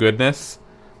 Thank goodness.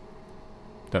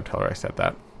 Don't tell her I said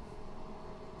that.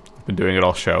 I've been doing it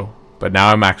all show. But now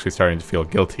I'm actually starting to feel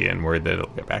guilty and worried that it'll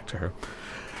get back to her.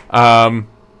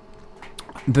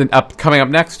 Coming up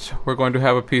next, we're going to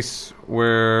have a piece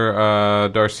where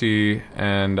Darcy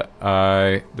and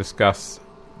I discuss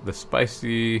the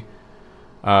spicy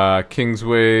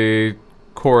Kingsway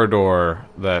corridor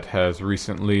that has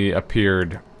recently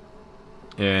appeared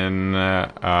in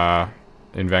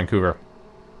Vancouver.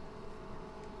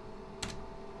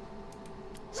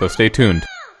 So stay tuned.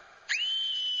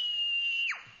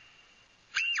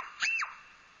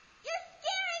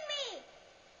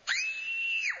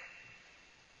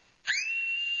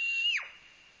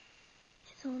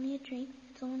 It's only a dream,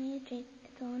 it's only a dream,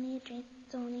 it's only a dream,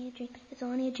 it's only a dream, it's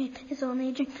only a dream, it's only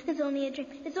a dream, it's only a dream,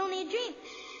 it's only a dream.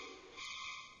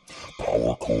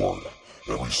 Power Chord,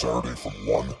 every Saturday from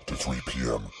 1 to 3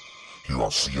 p.m. here on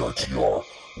CITR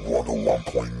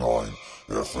 101.9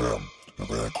 FM in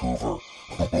Vancouver.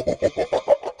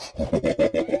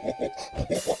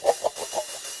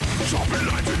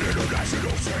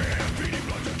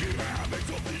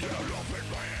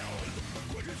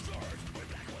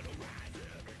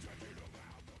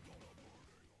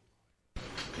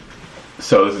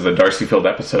 So this is a Darcy-filled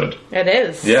episode. It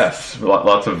is. Yes,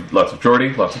 lots of Jordy,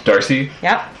 lots of Darcy.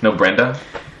 Yep. No Brenda.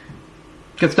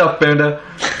 Good stuff, Brenda.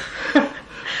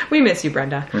 We miss you,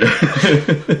 Brenda.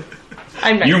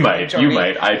 I'm nice. You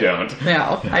might. I don't.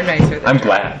 No, I'm nicer than I'm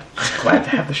Jordy. glad to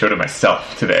have the show to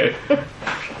myself today.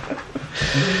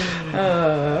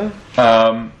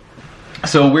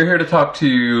 So we're here to talk to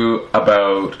you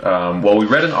about. We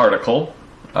read an article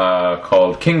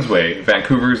called "Kingsway: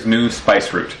 Vancouver's New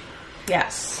Spice Route."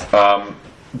 Yes.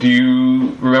 Do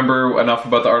you remember enough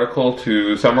about the article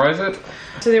to summarize it?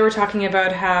 So they were talking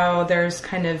about how there's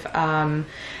kind of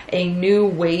a new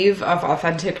wave of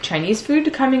authentic Chinese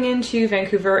food coming into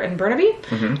Vancouver and Burnaby.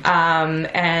 Mm-hmm.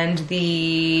 And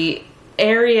the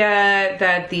area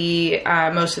that the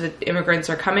most of the immigrants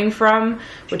are coming from,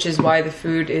 which is why the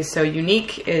food is so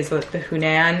unique, is the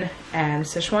Hunan and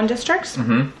Sichuan districts.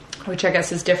 Mm-hmm. Which I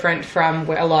guess is different from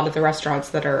a lot of the restaurants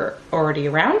that are already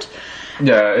around.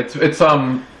 Yeah, it's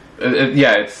the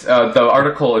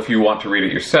article. If you want to read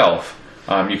it yourself,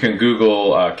 you can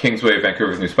Google Kingsway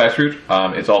Vancouver's New Spice Route.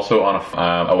 It's also on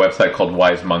a website called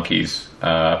Wise Monkeys,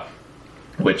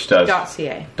 which does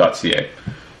 .ca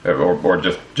or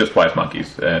just Wise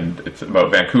Monkeys, and it's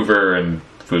about Vancouver and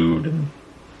food and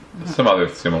some other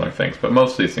similar things, but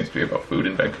mostly it seems to be about food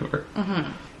in Vancouver.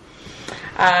 Mm-hmm.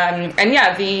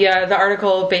 The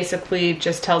article basically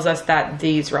just tells us that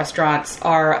these restaurants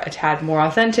are a tad more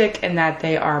authentic and that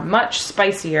they are much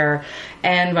spicier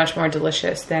and much more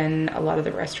delicious than a lot of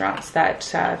the restaurants that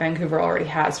Vancouver already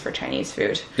has for Chinese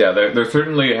food. Yeah, they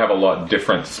certainly have a lot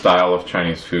different style of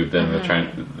Chinese food than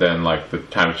than like the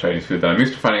kind of Chinese food that I'm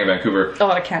used to finding in Vancouver. A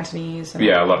lot of Cantonese. A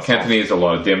lot of Cantonese, a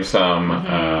lot of dim sum.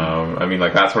 Mm-hmm.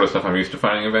 That sort of stuff I'm used to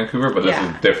finding in Vancouver, but this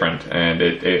is different.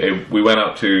 And we went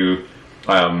out to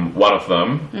one of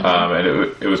them, and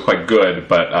it was quite good.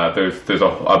 But there's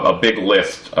a big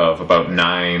list of about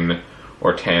 9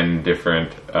 or 10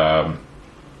 different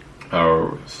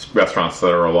restaurants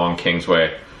that are along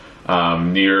Kingsway,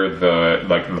 near in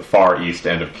the far east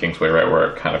end of Kingsway, right where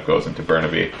it kind of goes into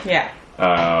Burnaby. Yeah.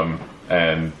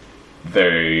 And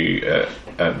they're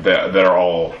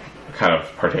all kind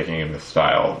of partaking in this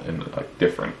style in like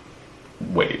different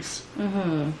ways.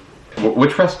 Mm-hmm.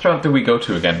 Which restaurant did we go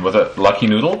to again? Was it Lucky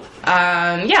Noodle?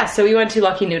 So we went to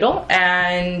Lucky Noodle,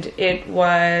 and it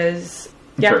was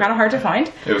kind of hard to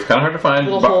find. It was kind of hard to find. A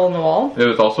little hole in the wall. It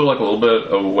was also like a little bit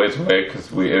of a ways away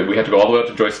because we had to go all the way up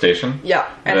to Joyce Station.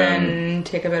 Yeah, and then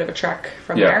take a bit of a trek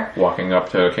from there. Yeah, walking up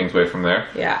to Kingsway from there.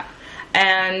 Yeah.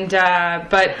 And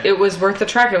but it was worth the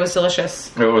trek. It was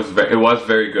delicious. It was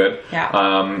very good.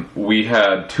 Yeah. We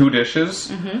had 2 dishes.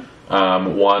 Mm-hmm.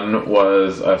 One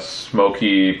was a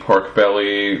smoky pork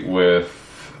belly with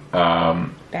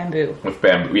bamboo. With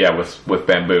bamboo, with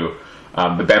bamboo.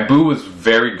 The bamboo was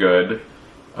very good.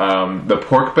 The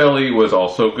pork belly was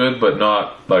also good, but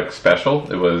not like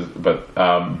special. It was, but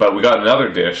we got another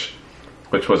dish,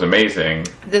 which was amazing.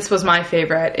 This was my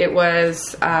favorite. It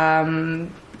was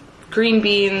green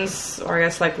beans, or I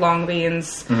guess like long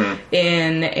beans,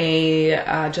 in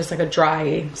a just like a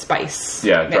dry spice.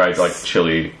 Yeah, mix. dry like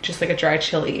chili. Just like a dry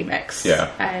chili mix. Yeah.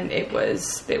 And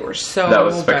they were so That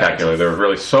was spectacular. good. They were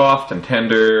really soft and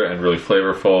tender and really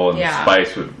flavorful, and the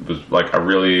spice was like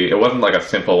it wasn't like a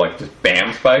simple like just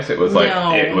bam spice. It was like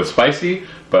it was spicy,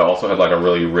 but also had like a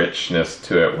really richness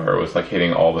to it where it was like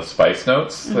hitting all the spice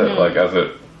notes that like as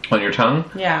it on your tongue.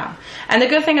 Yeah. And the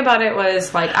good thing about it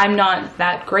was, like, I'm not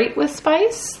that great with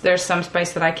spice. There's some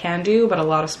spice that I can do, but a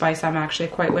lot of spice I'm actually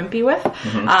quite wimpy with.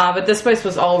 But this spice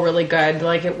was all really good.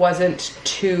 Like, it wasn't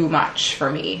too much for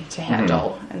me to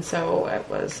handle. And so it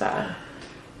was, I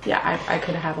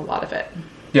could have had a lot of it.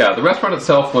 Yeah, the restaurant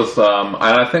itself was, and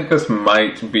I think this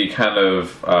might be kind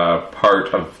of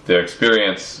part of the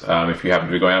experience if you happen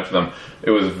to be going out to them.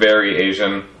 It was very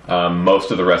Asian.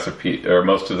 Most of the recipe, or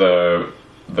most of the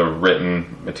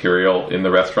written material in the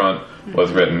restaurant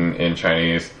was written in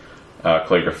Chinese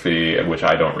calligraphy, which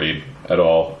I don't read at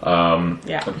all.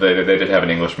 They did have an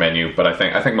English menu, but I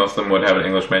think most of them would have an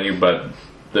English menu, but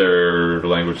their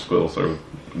language skills are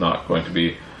not going to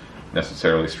be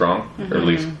necessarily strong, or at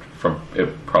least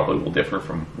it probably will differ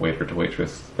from waiter to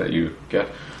waitress that you get.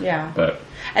 Yeah.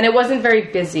 And it wasn't very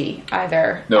busy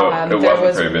either. No, it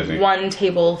wasn't very busy. One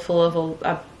table full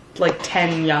of like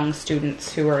 10 young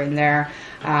students who were in there.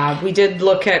 We did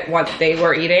look at what they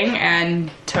were eating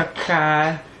and took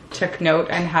note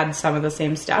and had some of the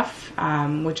same stuff,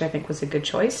 which I think was a good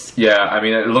choice. Yeah, I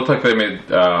mean, it looked like they made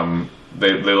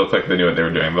they looked like they knew what they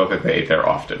were doing. It looked like they ate there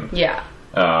often. Yeah.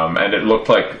 And it looked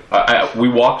like we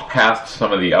walked past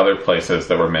some of the other places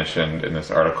that were mentioned in this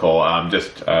article.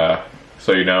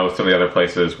 So you know, some of the other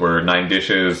places were Nine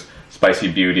Dishes,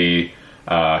 Spicy Beauty,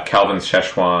 Calvin's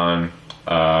Szechuan,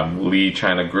 Lee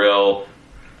China Grill,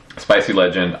 Spicy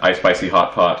Legend, iSpicy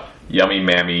Hot Pot, Yummy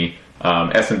Mammy,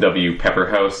 S&W Pepper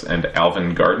House, and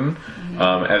Alvin Garden.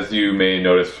 As you may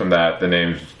notice from that, the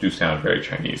names do sound very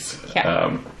Chinese.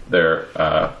 Yeah. They're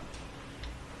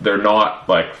not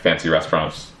like fancy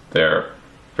restaurants. They're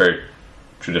very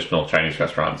traditional Chinese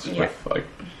restaurants with like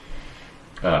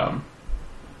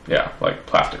like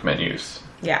plastic menus.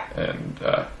 Yeah. And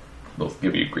they'll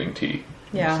give you green tea.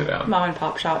 Yeah. Sit down. Mom and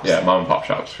pop shops. Yeah, mom and pop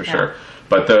shops for sure.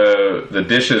 But the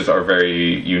dishes are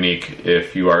very unique.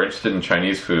 If you are interested in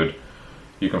Chinese food,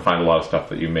 you can find a lot of stuff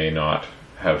that you may not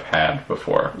have had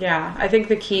before. Yeah, I think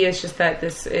the key is just that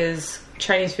this is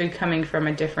Chinese food coming from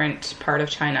a different part of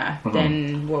China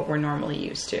than what we're normally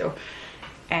used to.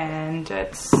 And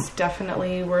it's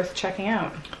definitely worth checking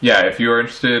out. Yeah, if you are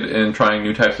interested in trying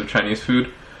new types of Chinese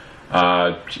food,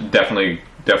 definitely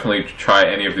try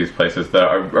any of these places.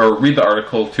 Or read the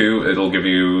article too. It'll give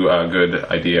you a good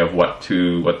idea of what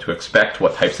to expect,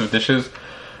 what types of dishes.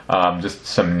 Just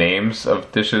some names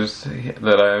of dishes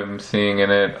that I'm seeing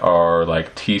in it are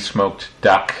like tea smoked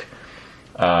duck,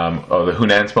 the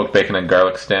Hunan smoked bacon and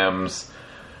garlic stems,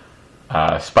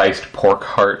 spiced pork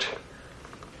heart,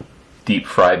 deep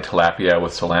fried tilapia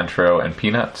with cilantro and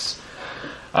peanuts.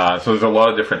 So there's a lot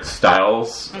of different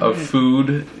styles of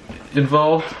food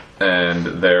involved, and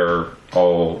they're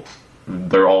all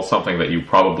something that you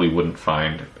probably wouldn't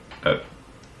find at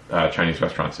Chinese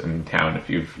restaurants in town if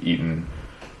you've eaten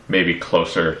maybe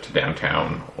closer to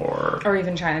downtown or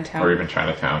even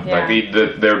Chinatown. Yeah.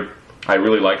 Like I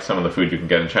really like some of the food you can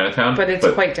get in Chinatown, but it's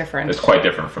quite different. It's quite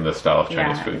different from the style of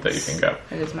Chinese food that you can get.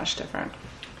 It is much different.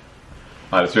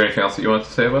 Is there anything else that you want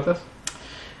to say about this?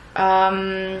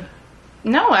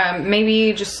 No,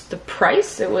 maybe just the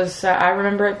price. It was. I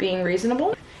remember it being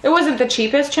reasonable. It wasn't the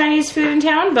cheapest Chinese food in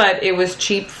town, but it was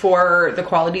cheap for the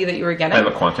quality that you were getting. And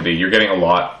the quantity. You're getting a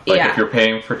lot. Like if you're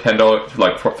paying for $10,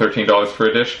 like $13 for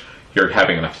a dish, you're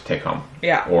having enough to take home.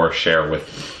 Yeah. Or share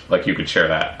with, like you could share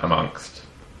that amongst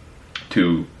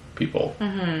 2 people.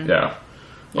 Yeah.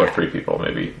 Or 3 people,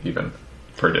 maybe even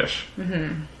per dish.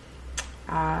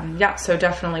 So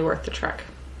definitely worth the trek.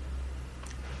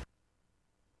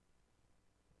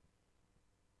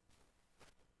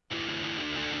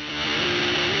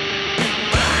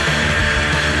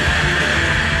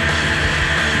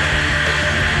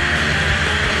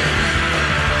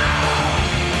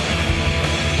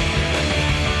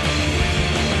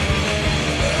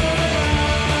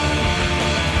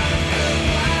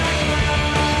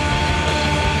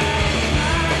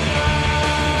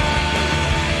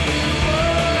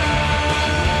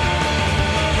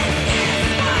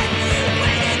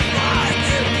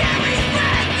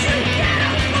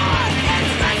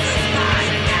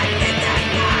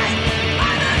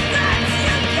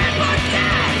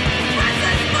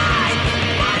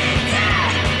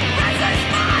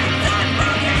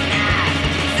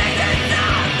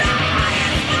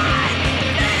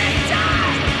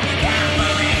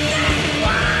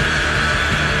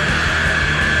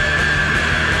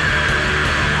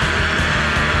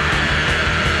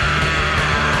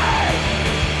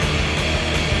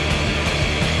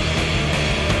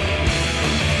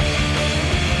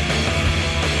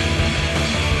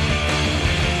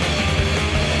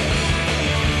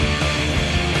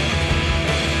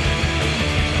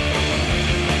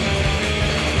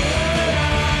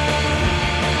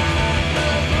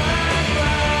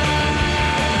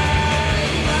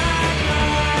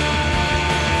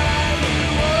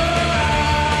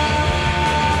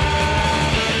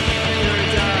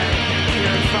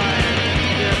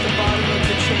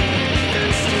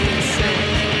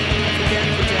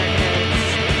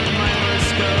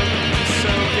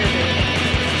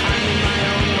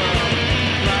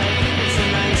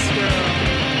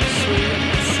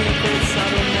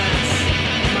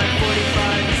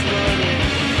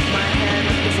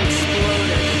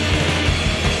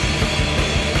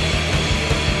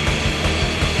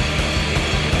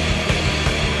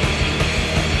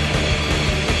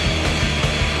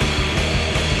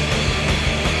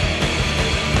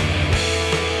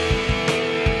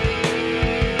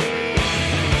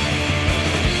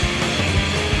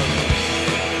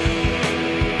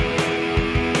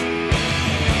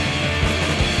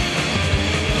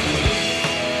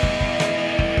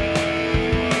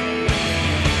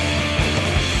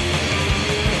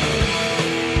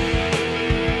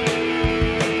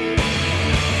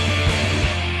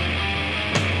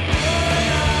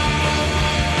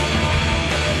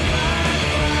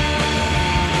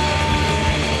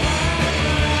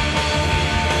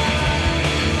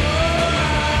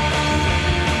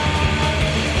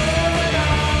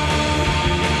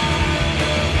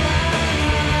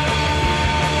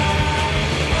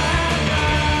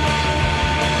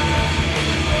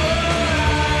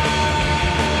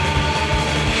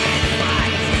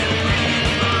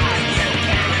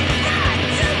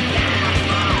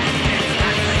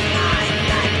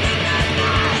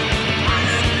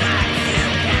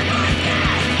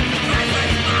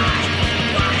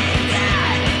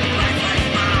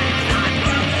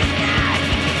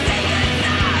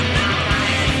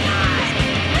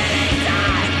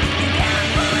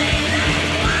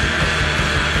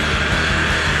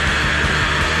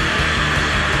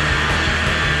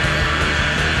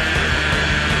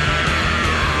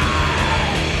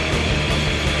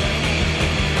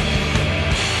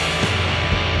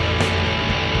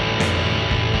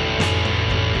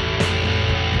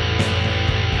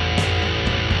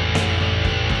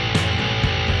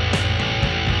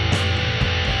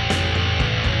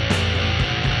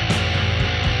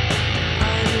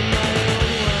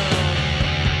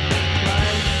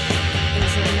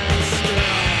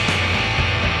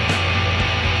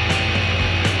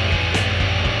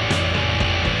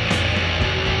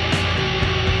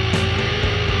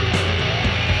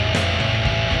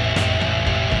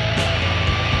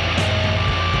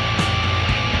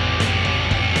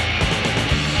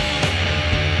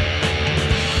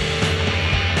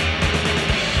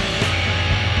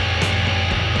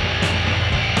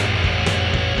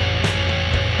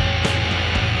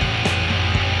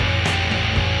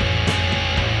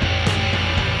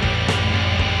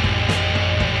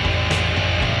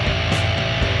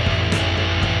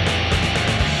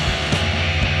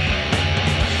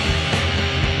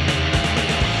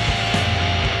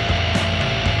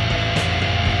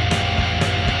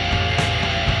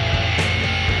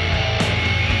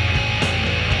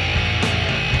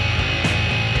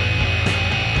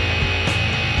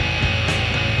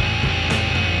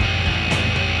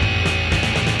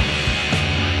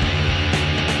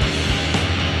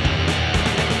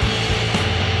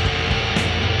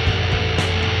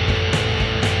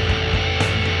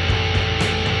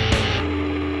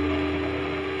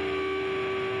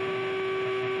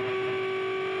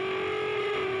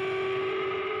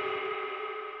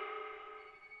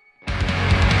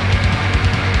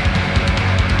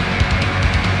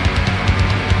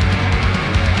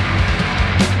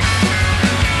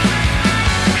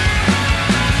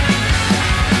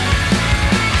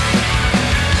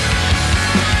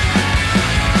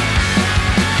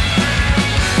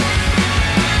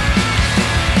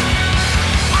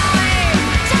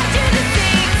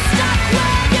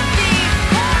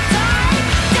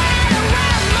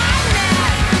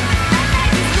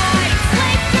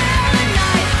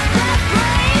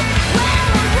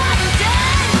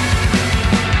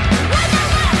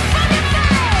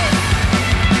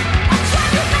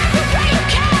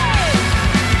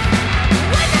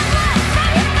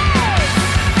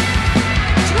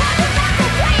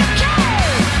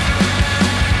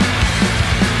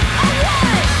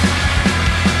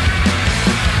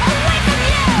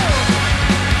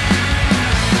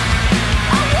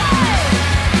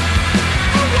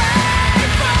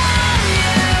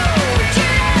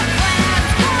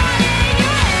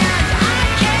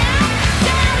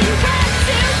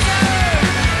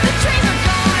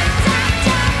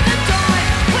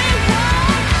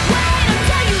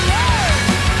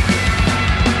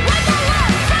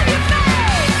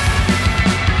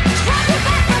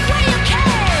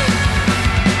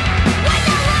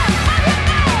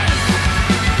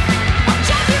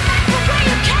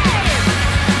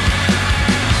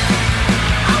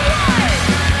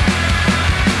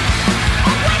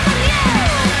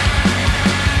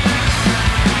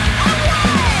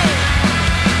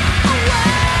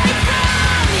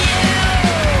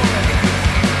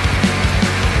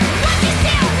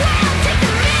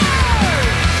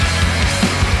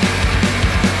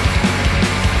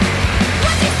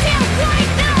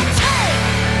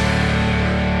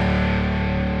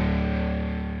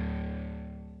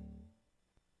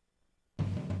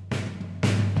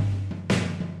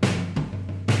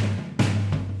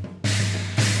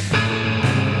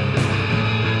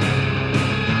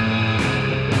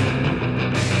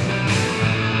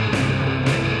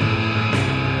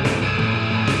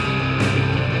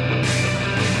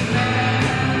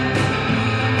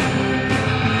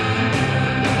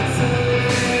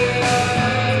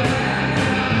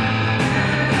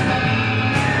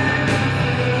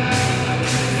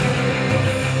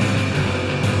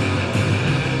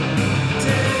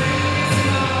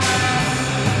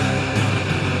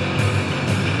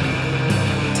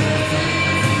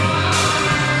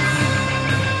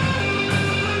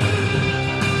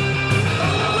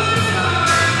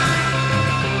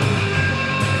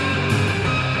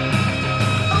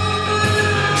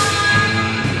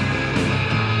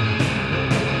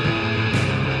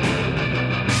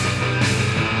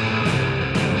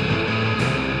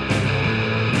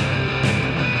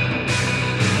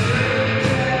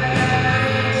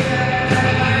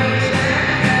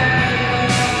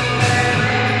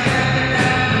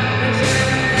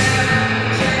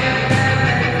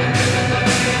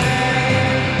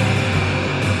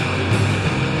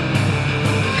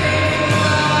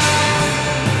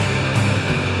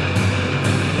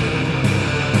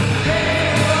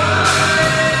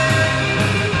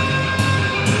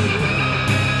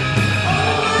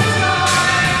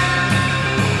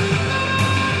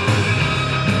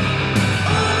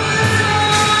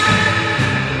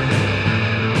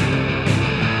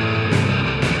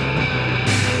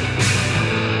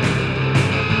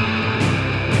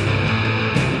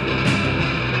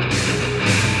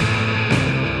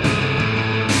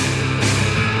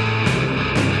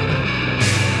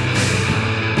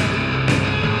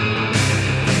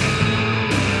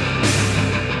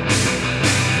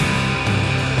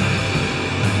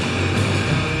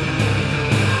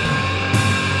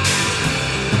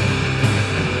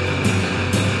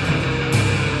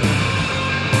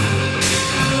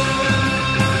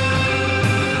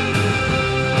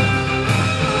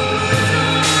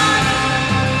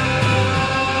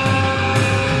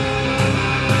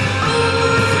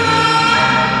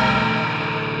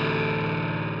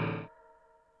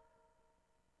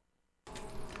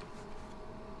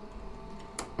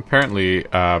 apparently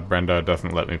Brenda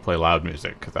doesn't let me play loud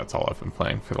music because that's all I've been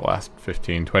playing for the last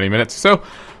 15-20 minutes. So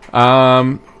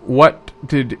what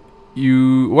are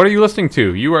you listening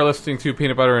to? You are listening to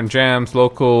Peanut Butter and Jam's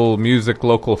local music,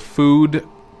 local food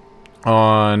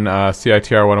on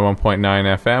CITR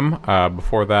 101.9 FM.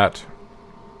 Before that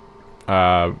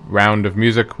round of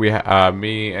music,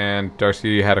 me and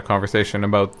Darcy had a conversation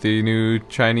about the new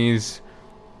Chinese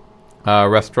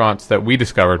restaurants that we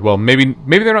discovered. Well, maybe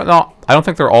they're not. I don't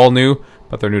think they're all new,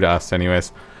 but they're new to us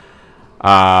anyways.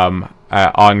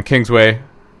 On Kingsway,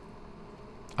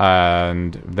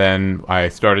 and then I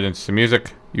started into some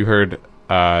music. You heard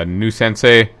New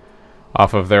Sensei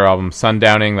off of their album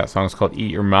Sundowning. That song's called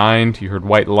Eat Your Mind. You heard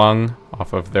White Lung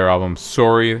off of their album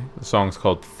Sorry. The song's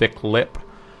called Thick Lip.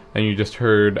 And you just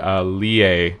heard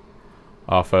Lie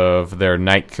off of their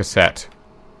Night cassette.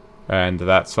 And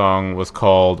that song was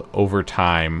called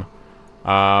Overtime.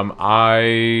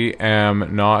 I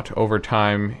am not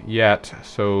overtime yet,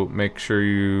 so make sure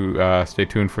you stay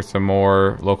tuned for some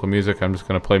more local music. I'm just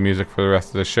going to play music for the rest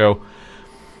of the show.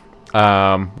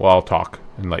 I'll talk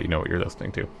and let you know what you're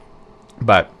listening to.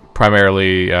 But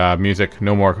primarily music,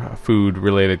 no more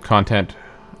food-related content.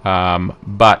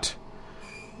 But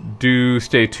do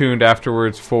stay tuned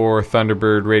afterwards for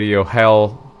Thunderbird Radio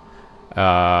Hell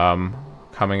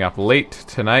coming up late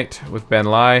tonight with Ben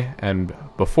Lai. And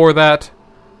before that,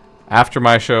 after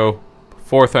my show,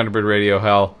 before Thunderbird Radio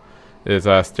Hell, is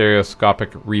a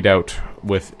Stereoscopic Readout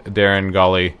with Darren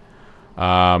Golly.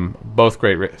 Both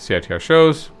great CITR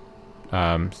shows.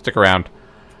 Stick around.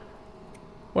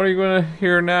 What are you going to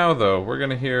hear now, though? We're going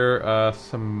to hear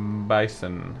some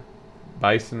Bison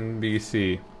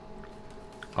BC,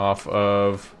 off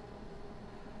of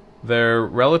their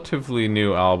relatively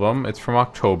new album. It's from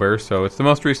October, so it's the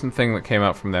most recent thing that came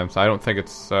out from them. So I don't think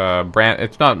it's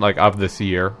it's not like of this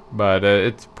year, but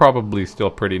it's probably still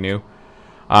pretty new.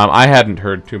 I hadn't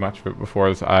heard too much of it before.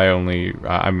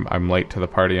 I'm late to the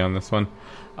party on this one.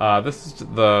 This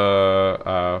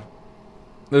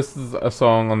is a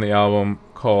song on the album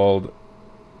called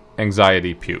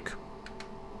Anxiety Puke.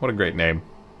 What a great name.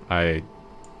 I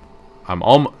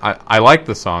like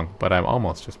the song, but I'm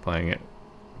almost just playing it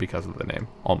because of the name.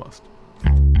 Almost.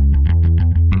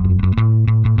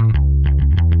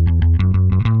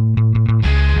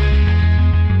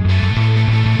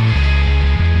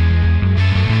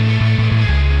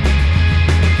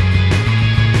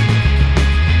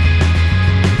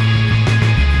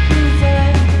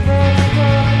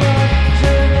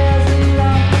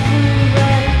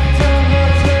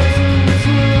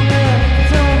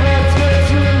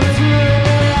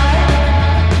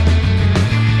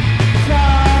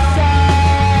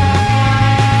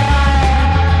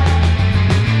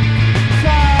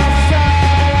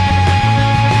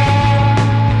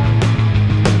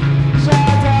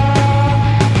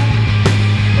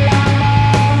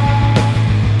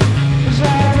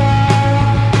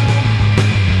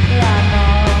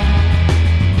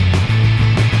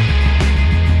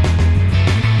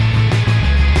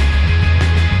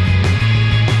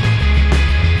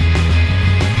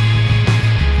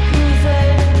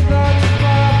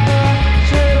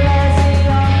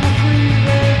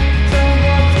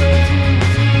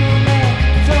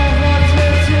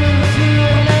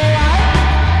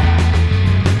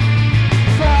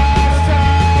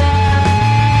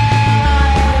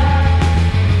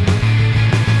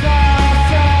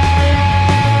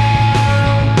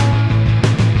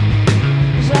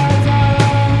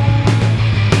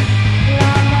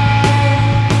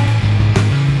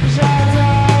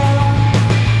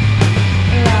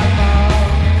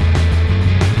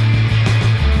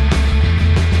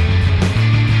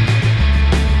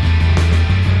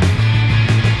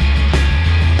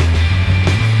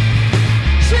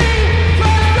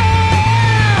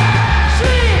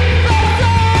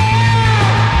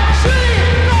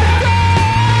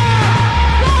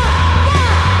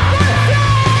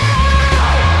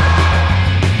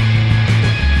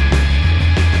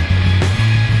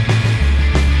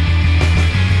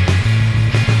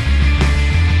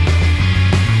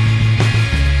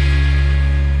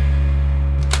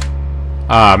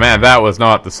 Man, that was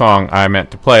not the song I meant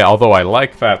to play, although I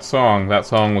like that song. That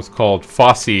song was called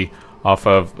Fosse off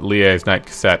of Lie's Night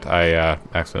cassette. I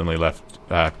accidentally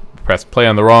pressed play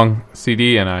on the wrong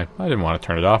CD, and I didn't want to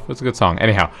turn it off. It was a good song.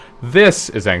 Anyhow, this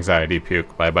is Anxiety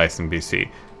Puke by Bison BC.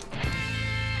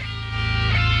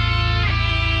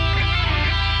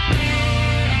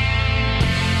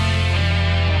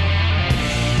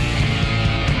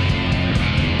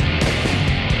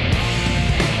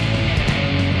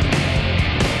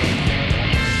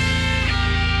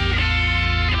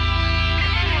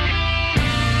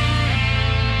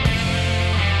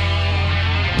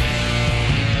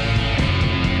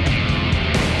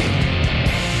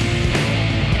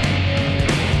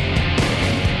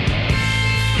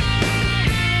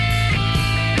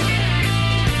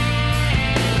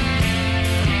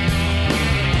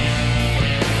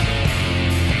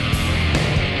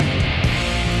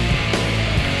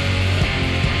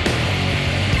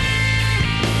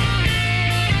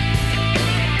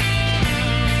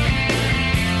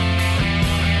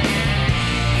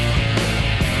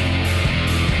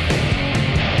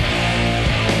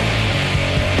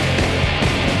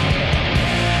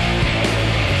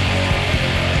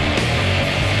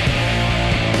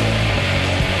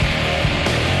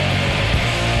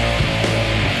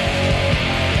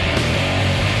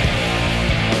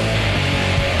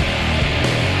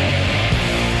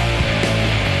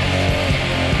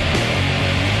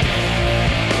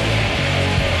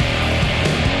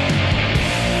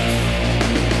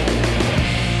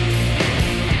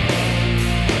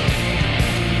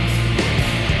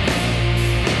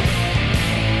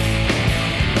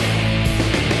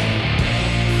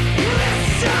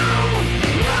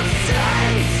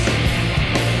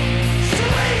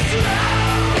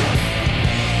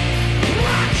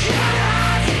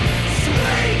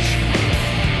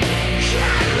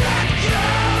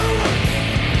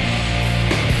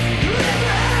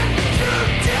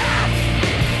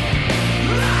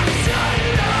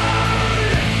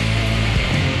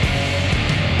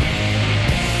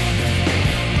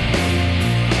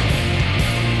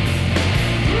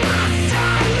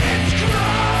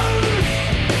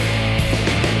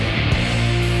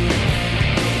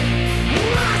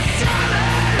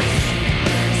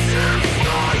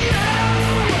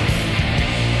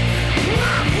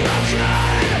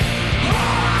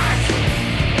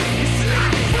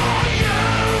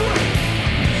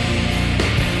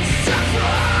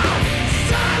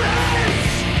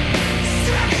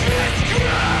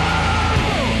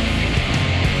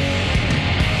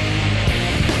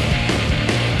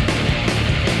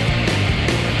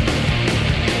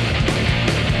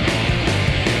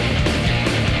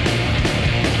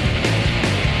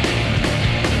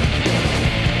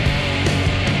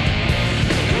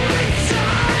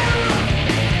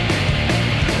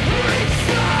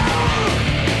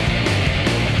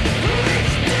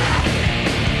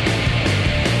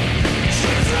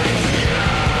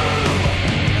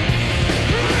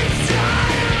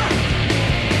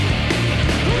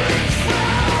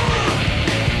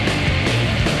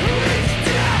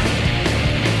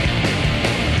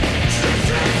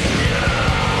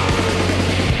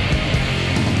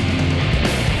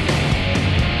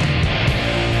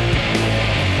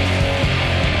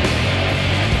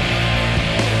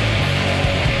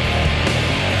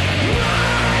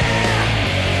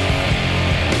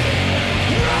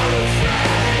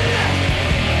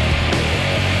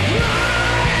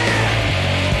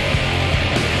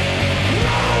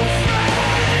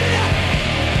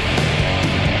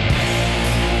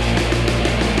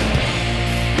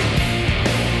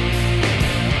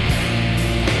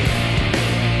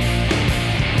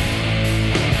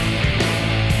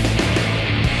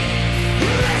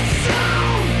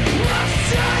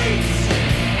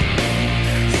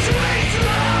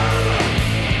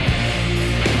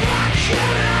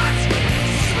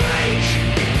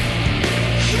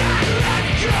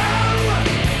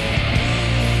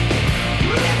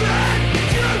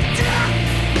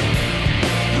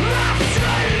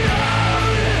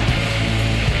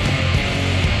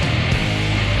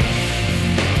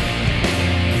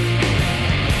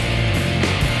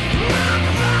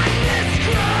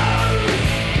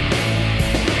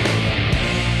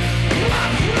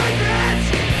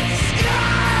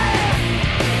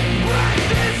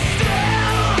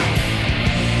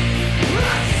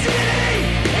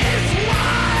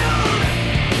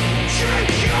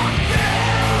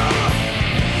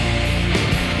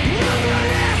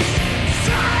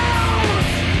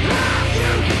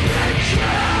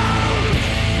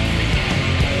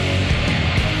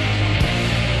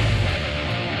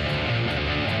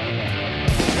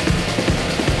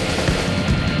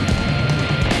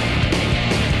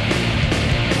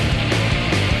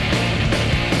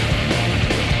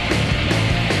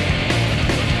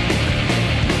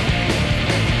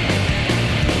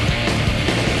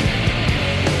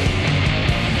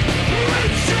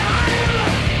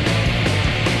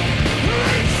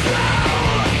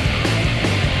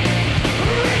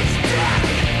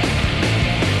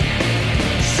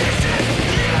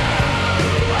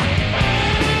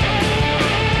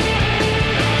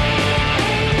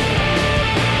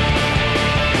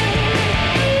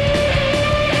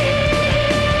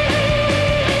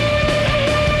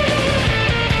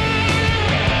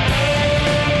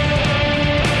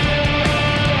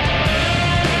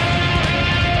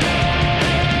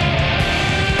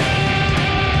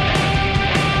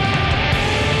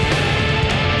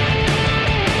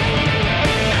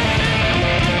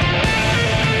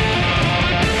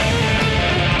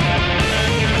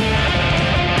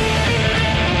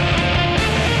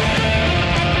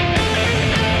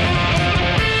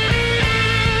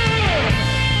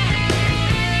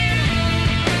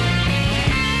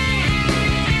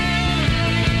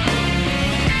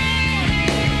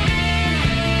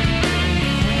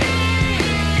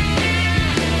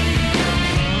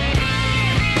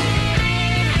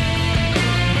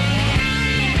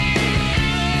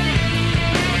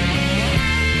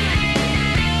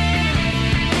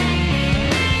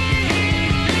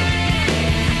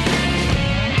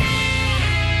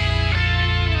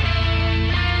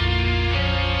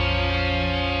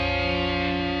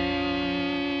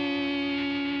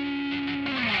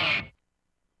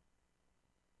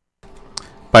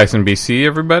 Bison BC,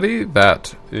 everybody.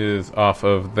 That is off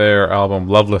of their album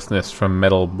Lovelessness from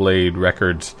Metal Blade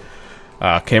Records.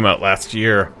 Came out last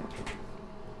year.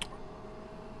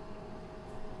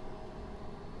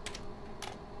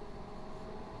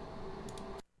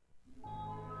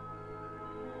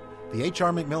 The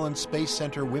H.R. McMillan Space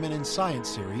Center Women in Science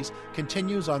series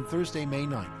continues on Thursday, May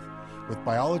 9th, with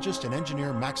biologist and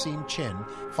engineer Maxine Chin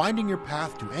finding your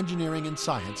path to engineering and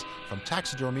science from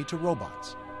taxidermy to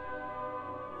robots.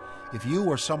 If you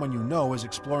or someone you know is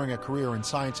exploring a career in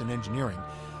science and engineering,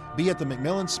 be at the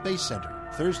McMillan Space Center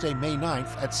Thursday, May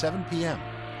 9th at 7 p.m.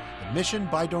 Admission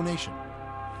by donation.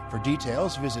 For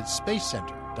details, visit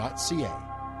spacecenter.ca.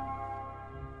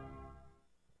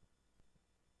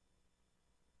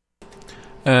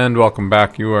 And welcome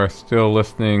back. You are still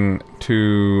listening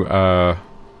to CITR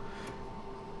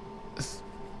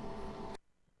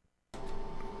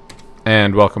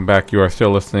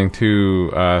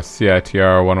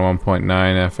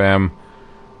 101.9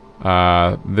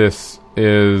 FM. This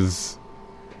is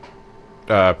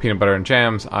Peanut Butter and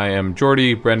Jams. I am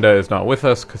Jordy. Brenda is not with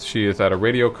us because she is at a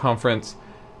radio conference.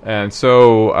 And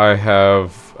so I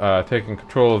have taken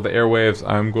control of the airwaves.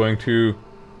 I'm going to...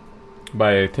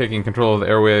 By taking control of the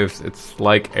airwaves, it's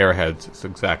like Airheads. It's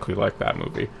exactly like that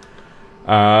movie.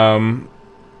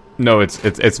 No,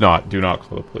 it's not. Do not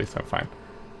call the police. I'm fine.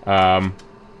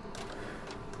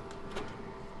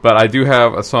 But I do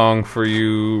have a song for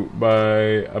you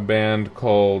by a band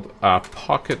called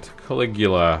Pocket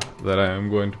Caligula that I am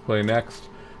going to play next.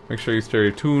 Make sure you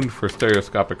stay tuned for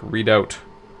Stereoscopic Readout.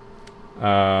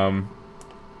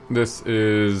 This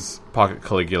is Pocket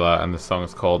Caligula, and the song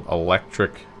is called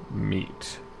Electric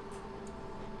Meat.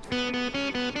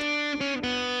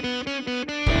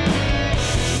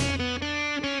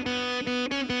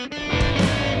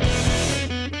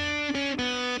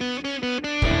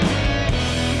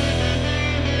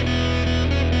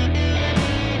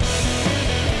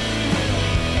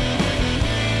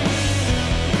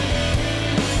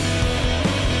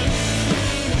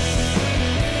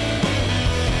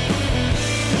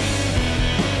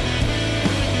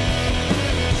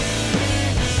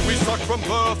 From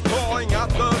birth, clawing at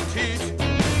the teat,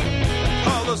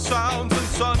 color sounds and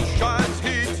sunshine's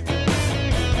heat.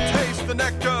 Taste the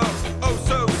nectar, oh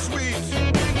so sweet.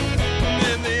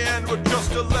 In the end, we're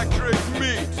just electric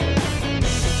meat.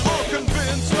 All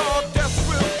convinced our death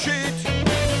will cheat,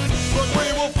 but we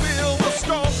will feel the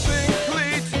stomping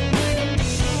cleat.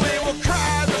 We will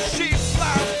cry the sheep's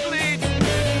last bleat.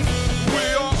 We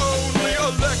are only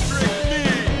electric meat.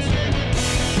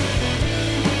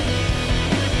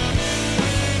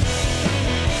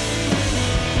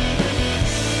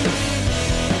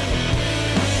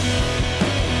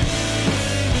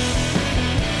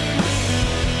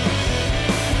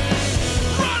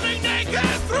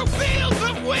 Fields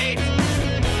of wheat.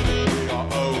 We are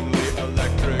only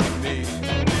electric meat.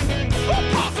 The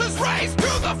pulses race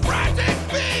to the frantic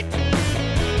beat.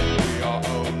 We are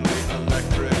only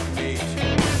electric meat.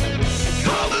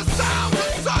 Color, sound,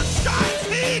 and sunshine's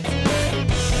heat.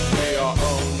 We are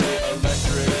only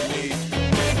electric meat.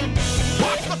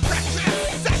 Watch the precious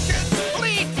seconds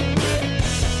fleet.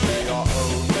 We are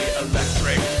only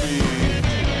electric meat.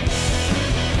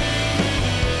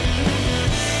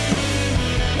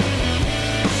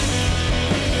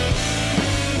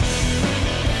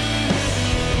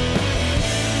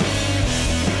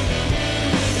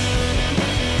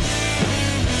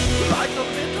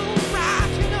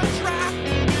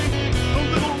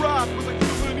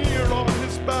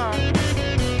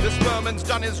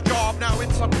 Done his job, now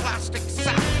it's a plastic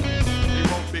sack. He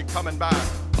won't be coming back.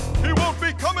 He won't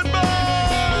be coming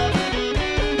back.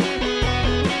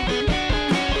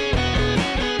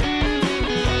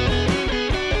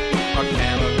 A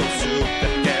chemical soup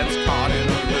that gets caught in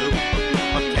a loop.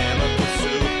 A chemical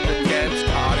soup that gets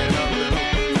caught in a loop.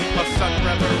 A sudden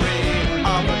reverie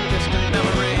of a distant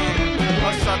memory.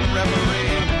 A sudden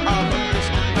reverie of a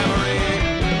distant memory.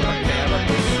 A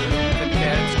chemical soup that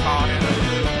gets caught in a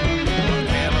loop.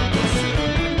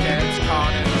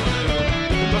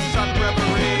 The sudden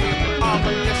reverie of a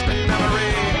distant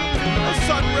memory.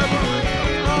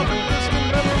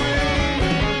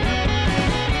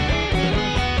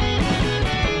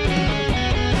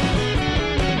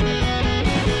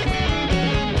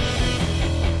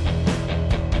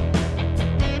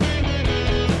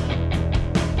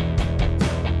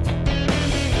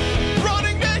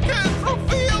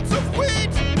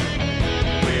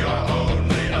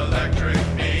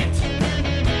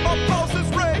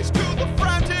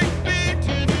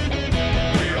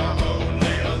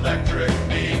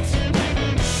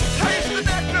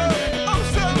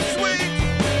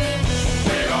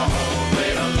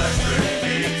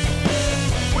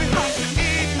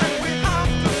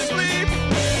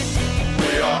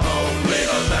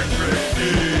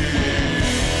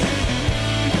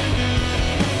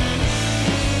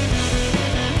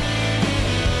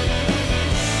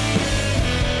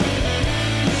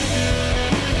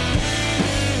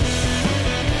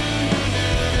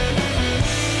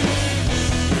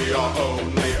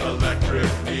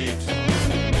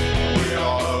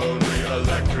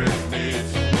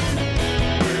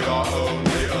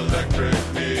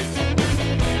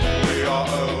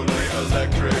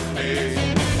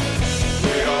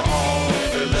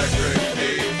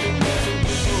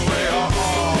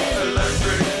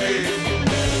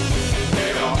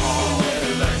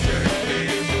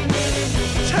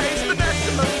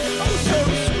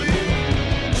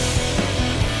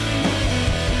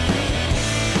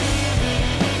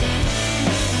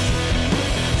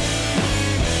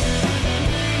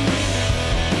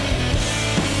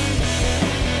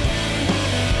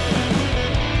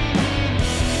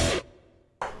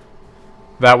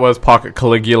 That was Pocket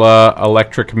Caligula,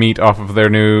 Electric Meat off of their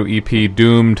new EP,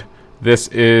 Doomed. This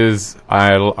is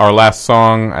our last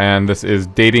song, and this is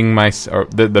Dating Myself.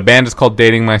 The band is called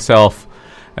Dating Myself,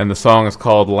 and the song is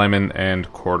called Lemon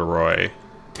and Corduroy.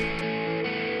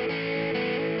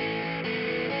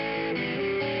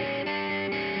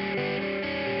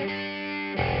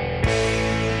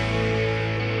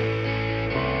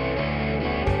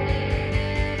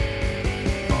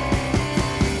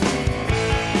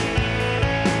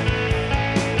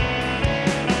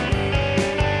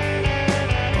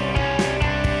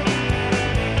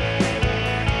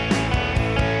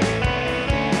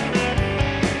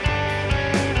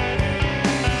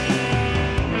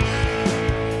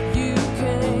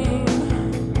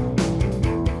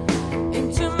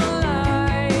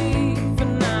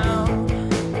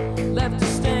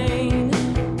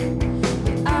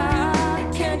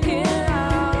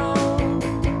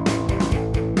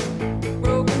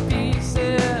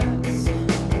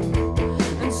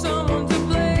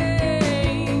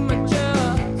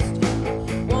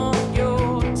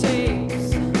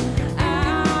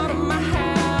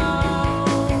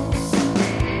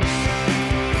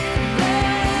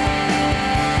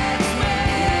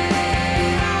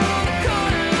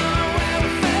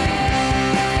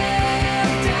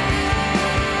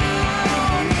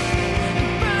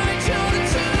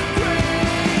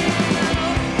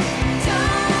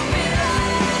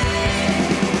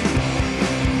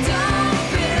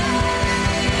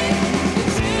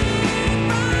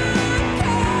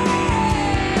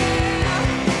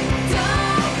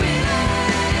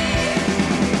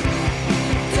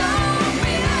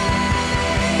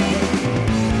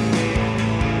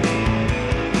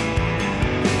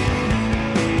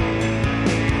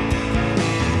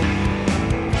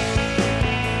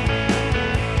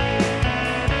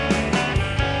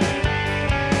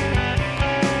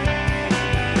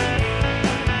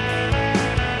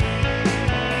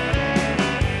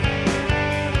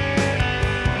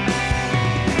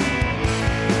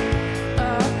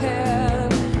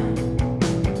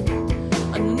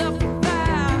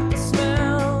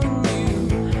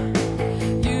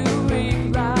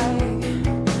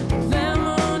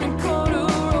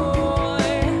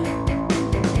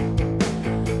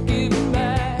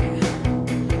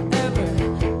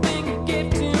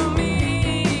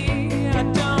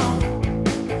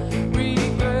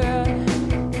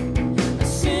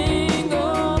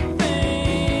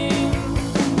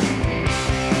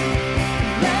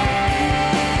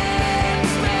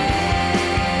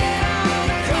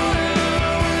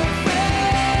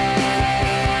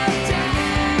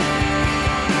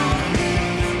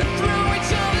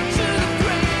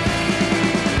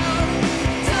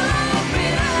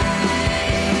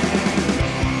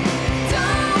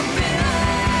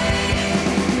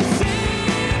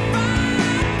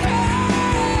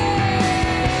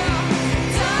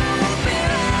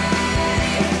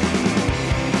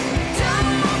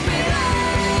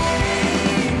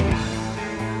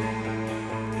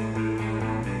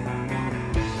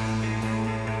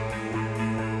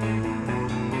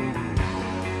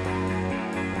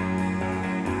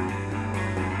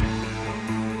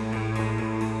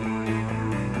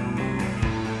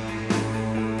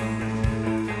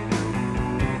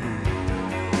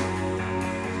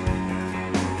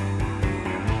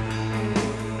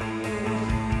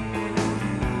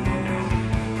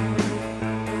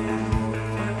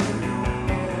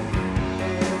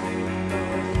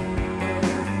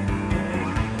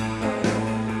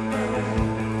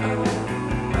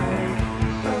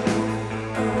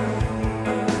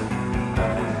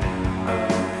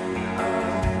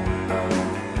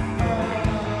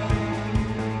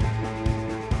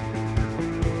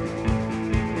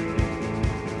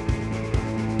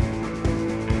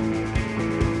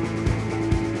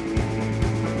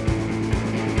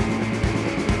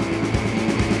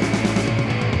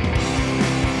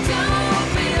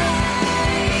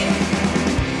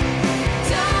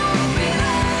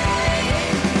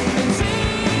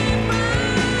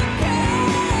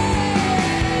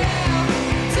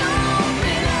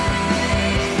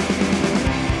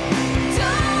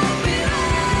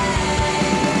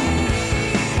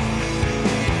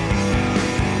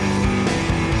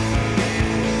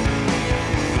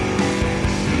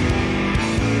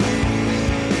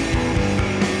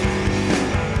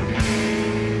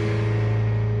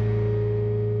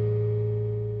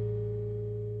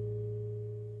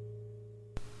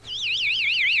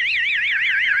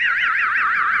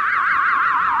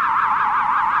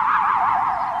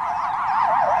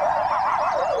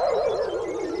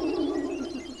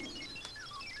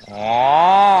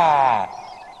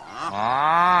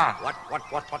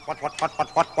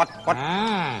 What?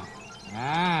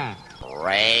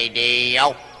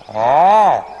 Radio.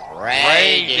 Oh.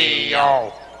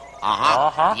 Radio.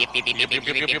 Uh-huh. Yip, yip, yip, yip, yip,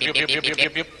 yip, yip, yip, yip, yip,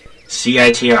 yip, yip.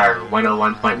 CITR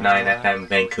 101.9 FM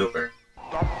Vancouver.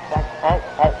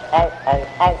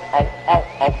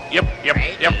 Yep.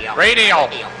 Radio.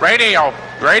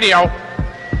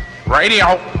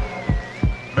 Radio.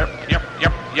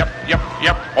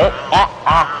 Yep. Oh,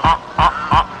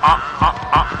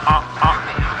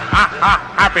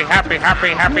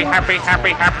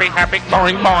 happy.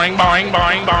 Boing.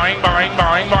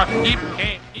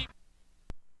 Keep